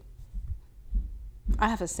quantity. I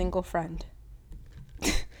have a single friend.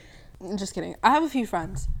 Just kidding. I have a few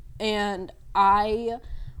friends, and I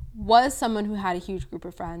was someone who had a huge group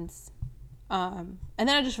of friends. And then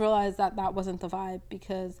I just realized that wasn't the vibe,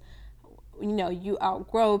 because, you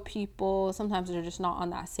outgrow people. Sometimes they're just not on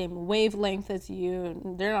that same wavelength as you,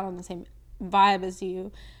 and they're not on the same vibe as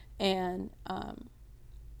you. And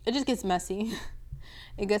it just gets messy.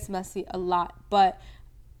 It gets messy a lot. But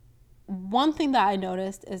one thing that I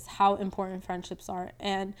noticed is how important friendships are.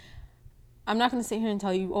 And I'm not going to sit here and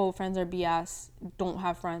tell you, oh, friends are BS. Don't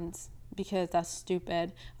have friends, because that's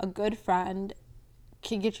stupid. A good friend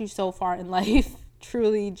can get you so far in life.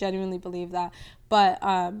 Truly, genuinely believe that. But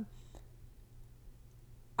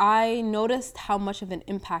I noticed how much of an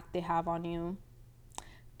impact they have on you.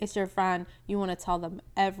 It's your friend. You want to tell them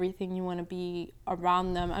everything. You want to be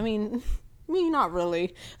around them. I mean, me, not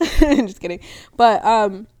really. Just kidding.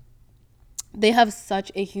 But they have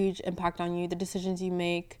such a huge impact on you. The decisions you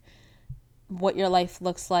make, what your life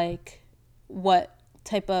looks like, what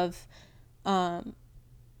type of,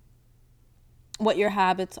 what your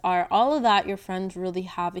habits are. All of that, your friends really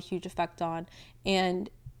have a huge effect on. And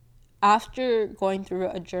after going through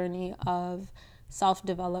a journey of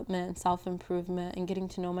self-development, self-improvement, and getting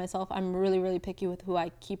to know myself, I'm really, really picky with who I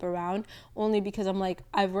keep around, only because I'm like,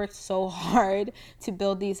 I've worked so hard to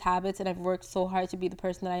build these habits, and I've worked so hard to be the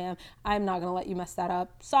person that I am. I'm not gonna let you mess that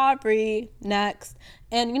up. Sorry. Next.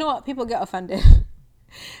 And you know what? People get offended.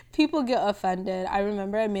 People get offended. I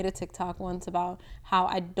remember I made a TikTok once about how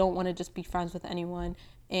I don't want to just be friends with anyone,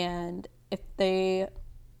 and if they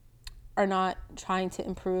are not trying to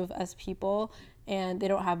improve as people and they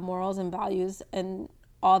don't have morals and values and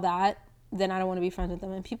all that, then I don't want to be friends with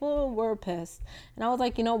them. And people were pissed. And I was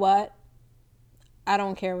like, you know what? I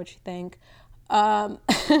don't care what you think.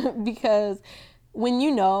 Because when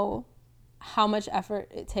you know how much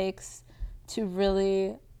effort it takes to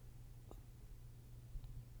really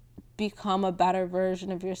become a better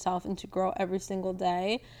version of yourself and to grow every single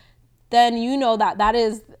day, then you know that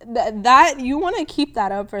is that you want to keep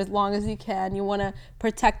that up for as long as you can. You want to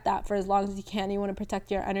protect that for as long as you can. You want to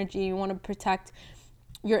protect your energy. You want to protect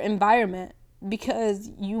your environment,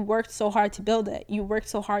 because you worked so hard to build it. You worked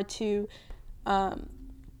so hard to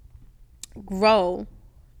grow,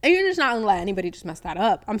 and you're just not gonna let anybody just mess that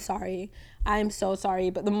up. I'm sorry. I'm so sorry.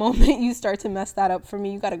 But the moment you start to mess that up for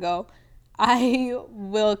me, you gotta go. I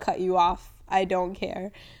will cut you off. I don't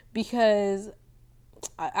care, because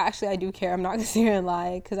I do care. I'm not gonna sit here and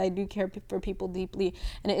lie, because I do care for people deeply,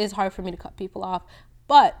 and it is hard for me to cut people off.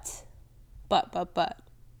 But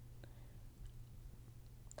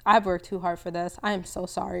I've worked too hard for this. I am so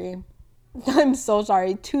sorry. I'm so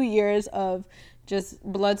sorry. 2 years of just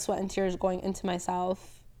blood, sweat, and tears going into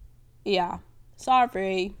myself. Yeah,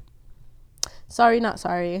 sorry, not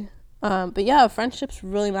sorry. But yeah, friendships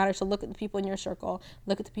really matter. So look at the people in your circle,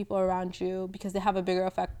 look at the people around you, because they have a bigger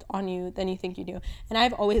effect on you than you think you do. And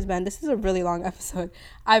I've always been, this is a really long episode,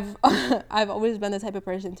 I've always been the type of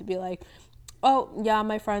person to be like, oh yeah,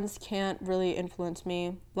 my friends can't really influence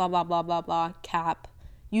me, blah blah blah blah blah, cap.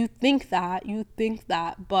 You think that,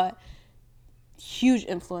 but huge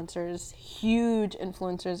influencers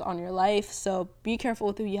on your life. So be careful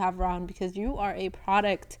with who you have around, because you are a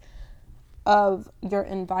product of your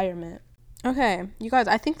environment. Okay, you guys,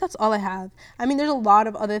 I think that's all I have. I mean, there's a lot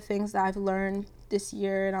of other things that I've learned this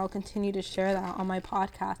year, and I'll continue to share that on my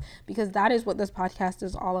podcast, because that is what this podcast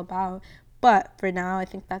is all about. But for now, I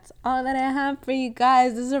think that's all that I have for you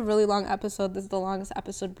guys. This is a really long episode. This is the longest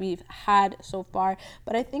episode we've had so far,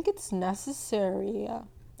 but I think it's necessary.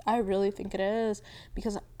 I really think it is,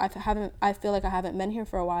 because I feel like I haven't been here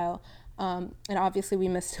for a while. And obviously we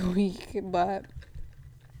missed a week, but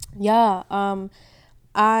yeah,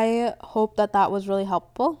 I hope that was really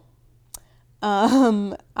helpful.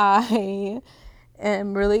 I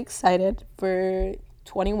am really excited for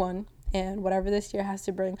 21 and whatever this year has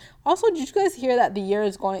to bring. Also, did you guys hear that the year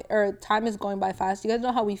is going, or time is going by fast? You guys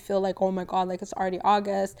know how we feel like, oh my God, like it's already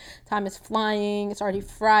August, time is flying, it's already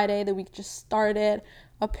Friday, the week just started.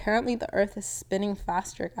 Apparently the earth is spinning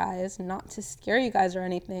faster, guys. Not to scare you guys or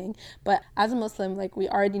anything, but as a Muslim, like, we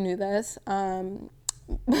already knew this.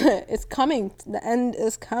 It's coming. The end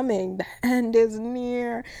is coming. The end is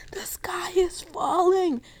near. The sky is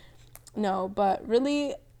falling. No, but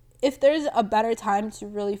really, if there's a better time to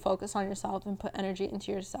really focus on yourself and put energy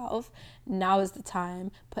into yourself, now is the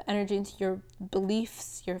time. Put energy into your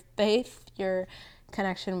beliefs, your faith, your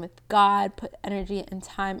connection with God. Put energy and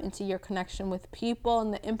time into your connection with people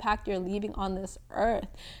and the impact you're leaving on this earth,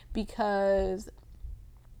 because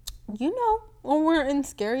you know, when we're in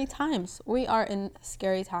scary times, we are in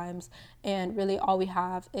scary times, and really all we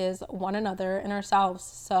have is one another and ourselves.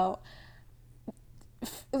 So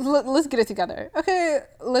let's get it together. Okay,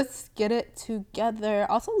 let's get it together.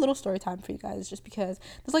 Also, a little story time for you guys, just because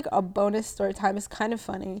there's like a bonus story time. It's kind of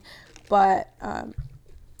funny, but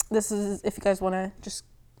this is, if you guys want to just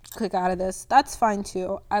click out of this, that's fine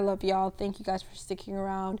too. I love y'all. Thank you guys for sticking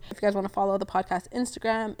around. If you guys want to follow the podcast,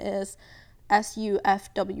 Instagram is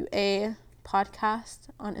SUFWA podcast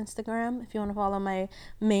on Instagram. If you want to follow my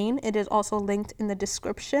main, it is also linked in the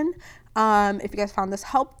description. If you guys found this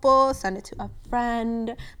helpful, send it to a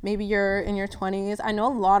friend. Maybe you're in your 20s. I know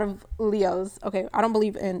a lot of Leos. Okay, I don't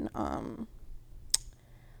believe in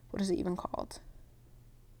what is it even called?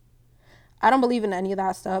 I don't believe in any of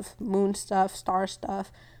that stuff, moon stuff, star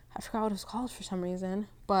stuff. I forgot what it was called for some reason,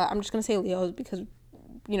 but I'm just gonna say Leos because,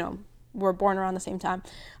 you know, we're born around the same time.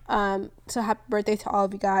 So happy birthday to all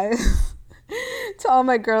of you guys. To all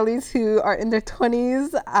my girlies who are in their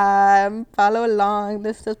 20s, follow along,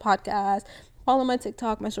 listen to this podcast, follow my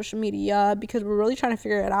TikTok, my social media, because we're really trying to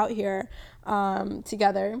figure it out here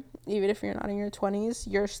together. Even if you're not in your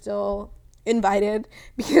 20s, you're still invited,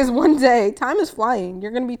 because one day, time is flying,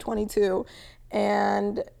 you're gonna be 22,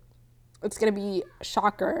 and it's gonna be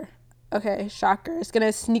shocker. Okay, shocker. It's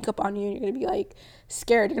gonna sneak up on you. You're gonna be like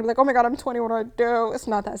scared. You're gonna be like, oh my god, I'm 20. What do I do? It's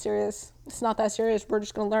not that serious. It's not that serious. We're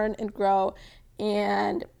just gonna learn and grow,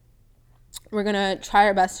 and we're gonna try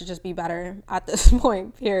our best to just be better at this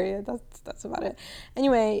point. Period. That's about it.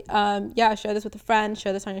 Anyway, yeah, share this with a friend.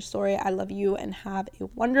 Share this on your story. I love you, and have a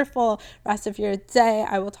wonderful rest of your day.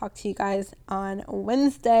 I will talk to you guys on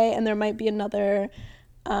Wednesday, and there might be another.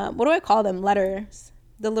 What do I call them? Letters.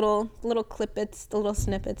 The little clippets, the little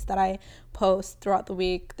snippets that I post throughout the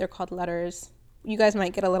week. They're called letters. You guys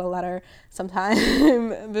might get a little letter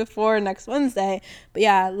sometime before next Wednesday. But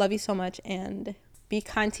yeah, love you so much, and be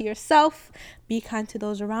kind to yourself. Be kind to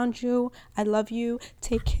those around you. I love you.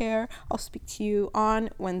 Take care. I'll speak to you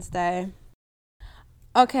on Wednesday.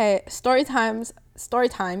 Okay, story time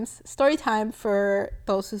for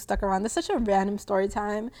those who stuck around. This is such a random story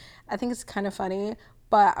time. I think it's kind of funny,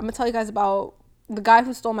 but I'm gonna tell you guys about the guy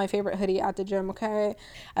who stole my favorite hoodie at the gym. Okay,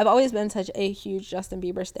 I've always been such a huge Justin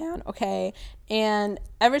Bieber stan. Okay, and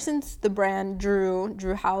ever since the brand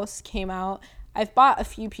Drew House came out, I've bought a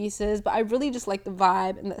few pieces, but I really just like the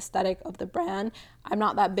vibe and the aesthetic of the brand. I'm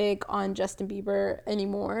not that big on Justin Bieber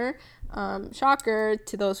anymore. Shocker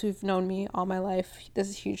to those who've known me all my life. This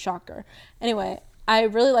is a huge shocker. Anyway, I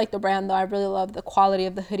really like the brand though. I really love the quality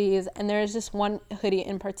of the hoodies, and there's just one hoodie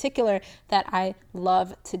in particular that I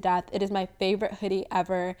love to death. It is my favorite hoodie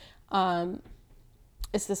ever.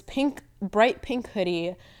 It's this bright pink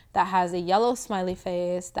hoodie that has a yellow smiley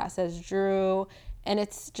face that says Drew, and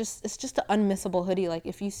it's just an unmissable hoodie. Like,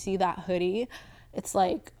 if you see that hoodie, it's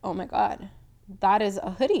like, oh my god, that is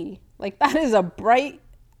a hoodie. Like, that is a bright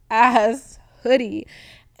ass hoodie.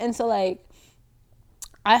 And so, like,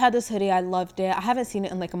 I had this hoodie. I loved it. I haven't seen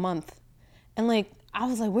it in like a month. And like, I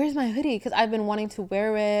was like, where's my hoodie? Because I've been wanting to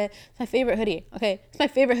wear it. It's my favorite hoodie. Okay, it's my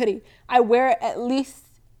favorite hoodie. I wear it at least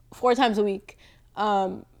 4 times a week.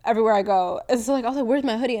 Everywhere I go. And so like, I was like, where's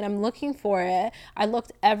my hoodie? And I'm looking for it. I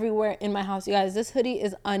looked everywhere in my house. You guys, this hoodie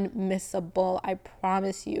is unmissable. I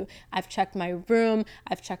promise you. I've checked my room.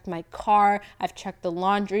 I've checked my car. I've checked the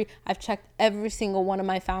laundry. I've checked every single one of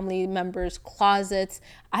my family members' closets.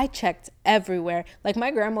 I checked everywhere. Like, my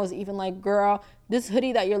grandma was even like, girl, this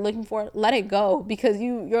hoodie that you're looking for, let it go, because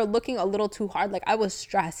you're looking a little too hard. Like, I was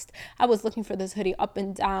stressed. I was looking for this hoodie up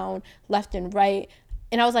and down, left and right.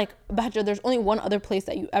 And I was like, Badger, there's only one other place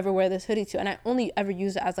that you ever wear this hoodie to. And I only ever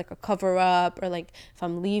use it as like a cover up, or like if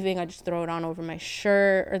I'm leaving, I just throw it on over my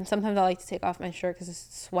shirt. And sometimes I like to take off my shirt because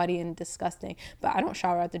it's sweaty and disgusting. But I don't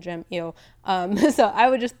shower at the gym, ew. So I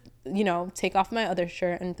would just, take off my other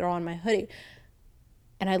shirt and throw on my hoodie.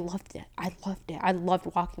 And I loved it. I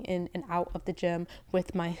loved walking in and out of the gym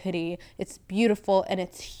with my hoodie. It's beautiful and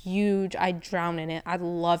it's huge. I drown in it. I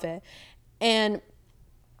love it. And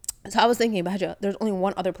so I was thinking, Badger, there's only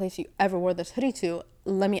one other place you ever wore this hoodie to.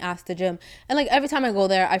 Let me ask the gym. And like, every time I go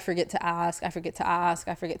there, I forget to ask.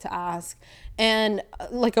 And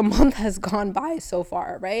like, a month has gone by so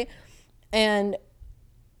far, right? And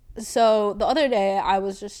so the other day I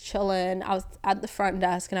was just chilling. I was at the front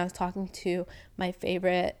desk and I was talking to my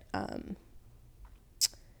favorite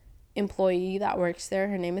employee that works there.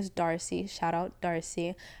 Her name is Darcy. Shout out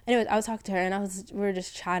Darcy. Anyways, I was talking to her and we were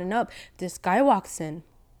just chatting up. This guy walks in.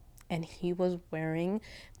 And he was wearing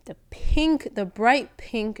the bright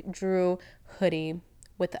pink Drew hoodie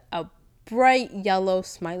with a bright yellow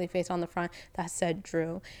smiley face on the front that said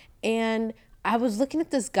Drew. And I was looking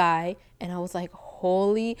at this guy and I was like,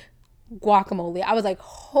 holy guacamole. I was like,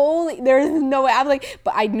 there's no way. I was like,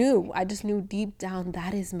 but I just knew deep down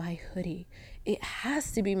that is my hoodie. It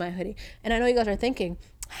has to be my hoodie. And I know you guys are thinking,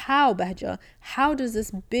 how, Badger? How does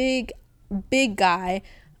this big guy,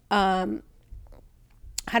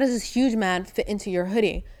 how does this huge man fit into your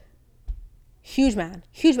hoodie? Huge man.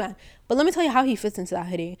 But let me tell you how he fits into that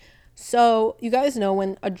hoodie. So you guys know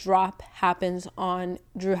when a drop happens on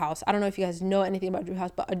Drew House. I don't know if you guys know anything about Drew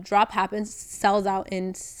House, but a drop happens, sells out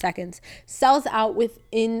in seconds. Sells out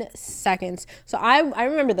within seconds. So I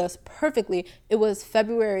remember this perfectly. It was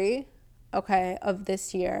February, okay, of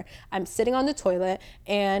this year. I'm sitting on the toilet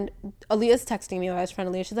and Aaliyah's texting me, my best friend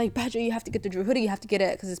Aaliyah. She's like, Badger, you have to get the Drew hoodie. You have to get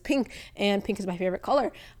it because it's pink and pink is my favorite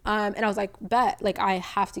color. And I was like, bet, like I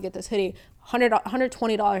have to get this hoodie.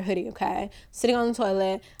 $120 hoodie, okay? Sitting on the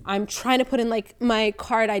toilet. I'm trying to put in like my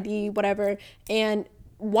card ID, whatever. And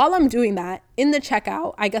while I'm doing that, in the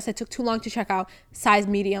checkout, I guess I took too long to check out, size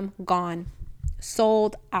medium, gone.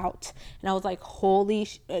 Sold out. And I was like, holy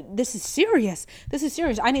this is serious. This is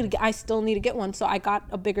serious. I still need to get one. So I got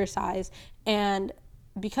a bigger size, and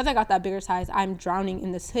because I got that bigger size, I'm drowning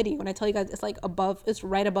in this hoodie. When I tell you guys, it's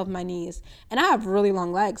right above my knees, and I have really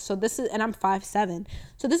long legs. So and I'm 5'7".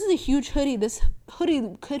 So this is a huge hoodie. This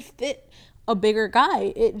hoodie could fit a bigger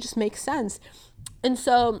guy. It just makes sense. And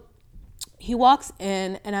so he walks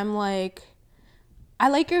in and I'm like, I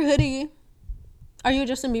like your hoodie. Are you a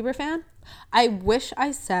Justin Bieber fan? I wish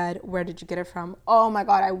I said, where did you get it from? Oh my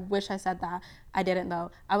God, I wish I said that. I didn't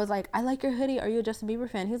though. I was like, I like your hoodie. Are you a Justin Bieber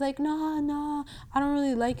fan? He's like, nah, I don't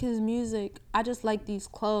really like his music. I just like these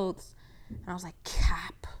clothes. And I was like,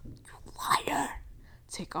 Cap, you liar.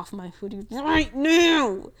 Take off my hoodie right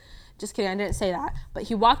now. Just kidding, I didn't say that. But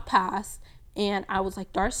he walked past and I was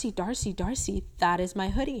like, Darcy, that is my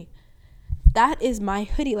hoodie. That is my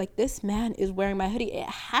hoodie. Like, this man is wearing my hoodie. It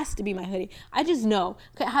has to be my hoodie. I just know.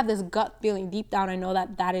 I have this gut feeling deep down. I know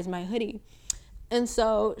that is my hoodie. And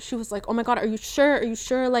so she was like, oh my God, are you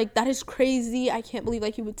sure? Like, that is crazy. I can't believe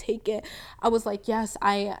like you would take it. I was like, yes,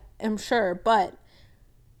 I am sure. But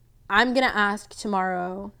I'm going to ask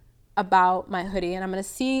tomorrow about my hoodie. And I'm going to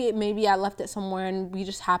see, maybe I left it somewhere and we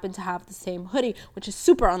just happen to have the same hoodie, which is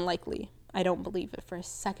super unlikely. I don't believe it for a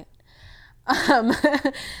second.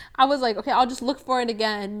 I was like, okay, I'll just look for it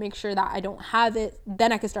again, make sure that I don't have it.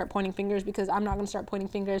 Then I can start pointing fingers, because I'm not going to start pointing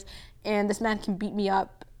fingers. And this man can beat me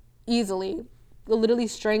up easily. He'll literally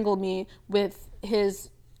strangle me with his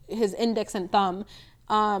index and thumb.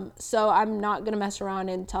 So I'm not going to mess around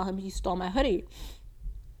and tell him he stole my hoodie.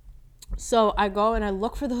 So I go and I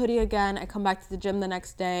look for the hoodie again. I come back to the gym the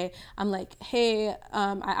next day. I'm like, hey,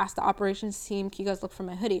 I asked the operations team, can you guys look for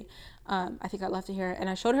my hoodie? I think I left it here. And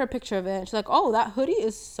I showed her a picture of it. And she's like, oh, that hoodie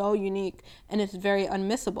is so unique and it's very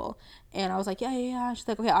unmissable. And I was like, yeah. She's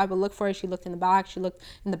like, okay, I will look for it. She looked in the back. She looked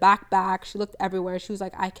in the back. She looked everywhere. She was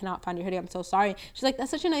like, I cannot find your hoodie. I'm so sorry. She's like,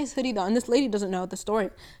 that's such a nice hoodie though. And this lady doesn't know the story.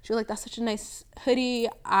 She was like, that's such a nice hoodie.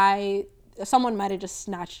 Someone might have just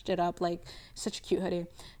snatched it up. Like, such a cute hoodie.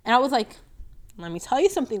 And I was like, let me tell you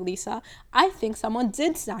something, Lisa. I think someone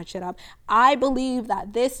did snatch it up. I believe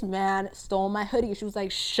that this man stole my hoodie. She was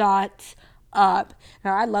like, shut up.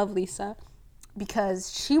 Now, I love Lisa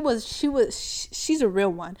because she's a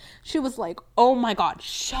real one. She was like, oh my God,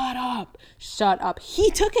 shut up. He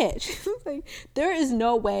took it. She was like, there is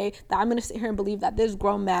no way that I'm going to sit here and believe that this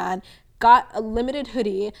grown man got a limited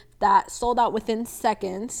hoodie that sold out within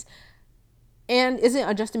seconds and isn't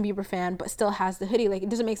a Justin Bieber fan, but still has the hoodie. Like, it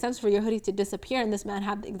doesn't make sense for your hoodie to disappear, and this man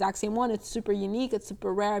had the exact same one. It's super unique. It's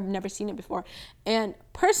super rare. I've never seen it before. And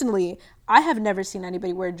personally, I have never seen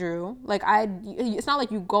anybody wear Drew. Like, it's not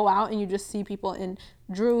like you go out and you just see people in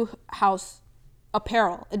Drew House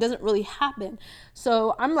apparel. It doesn't really happen.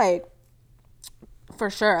 So I'm like, for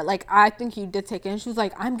sure, like, I think he did take it. And she was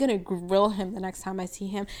like, I'm gonna grill him the next time I see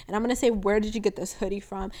him, and I'm gonna say, where did you get this hoodie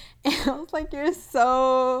from? And I was like, you're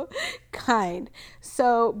so kind.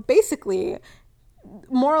 So basically,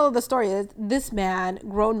 moral of the story is, this man,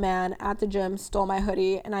 grown man at the gym, stole my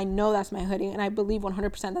hoodie, and I know that's my hoodie, and I believe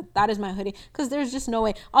 100% that is my hoodie, because there's just no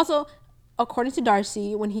way. Also, according to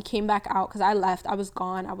Darcy, when he came back out, because I left, I was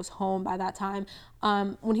gone, I was home by that time,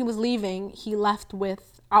 when he was leaving, he left without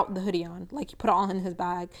the hoodie on. Like, he put it all in his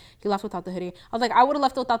bag. He left without the hoodie. I was like, I would have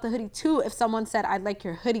left without the hoodie too if someone said, I'd like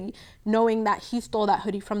your hoodie, knowing that he stole that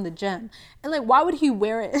hoodie from the gym. And like, why would he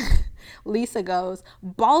wear it? Lisa goes,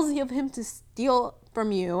 ballsy of him to steal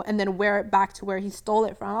from you and then wear it back to where he stole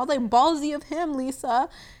it from. I was like, ballsy of him, Lisa.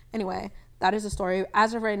 Anyway, that is the story.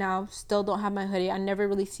 As of right now, still don't have my hoodie. I never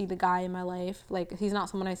really see the guy in my life. Like, he's not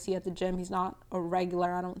someone I see at the gym. He's not a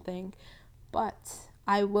regular, I don't think. But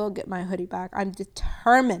I will get my hoodie back. I'm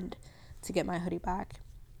determined to get my hoodie back.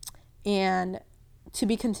 And to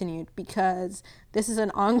be continued, because this is an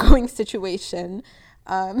ongoing situation.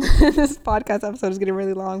 This podcast episode is getting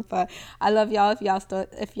really long, but I love y'all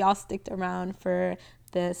if y'all sticked around for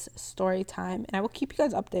this story time, and I will keep you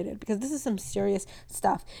guys updated, because this is some serious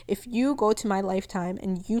stuff. If you go to my Lifetime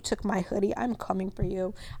and you took my hoodie, I'm coming for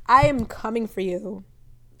you. I am coming for you.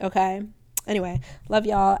 Okay. Anyway, love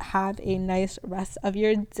y'all. Have a nice rest of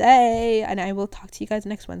your day, and I will talk to you guys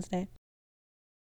next Wednesday.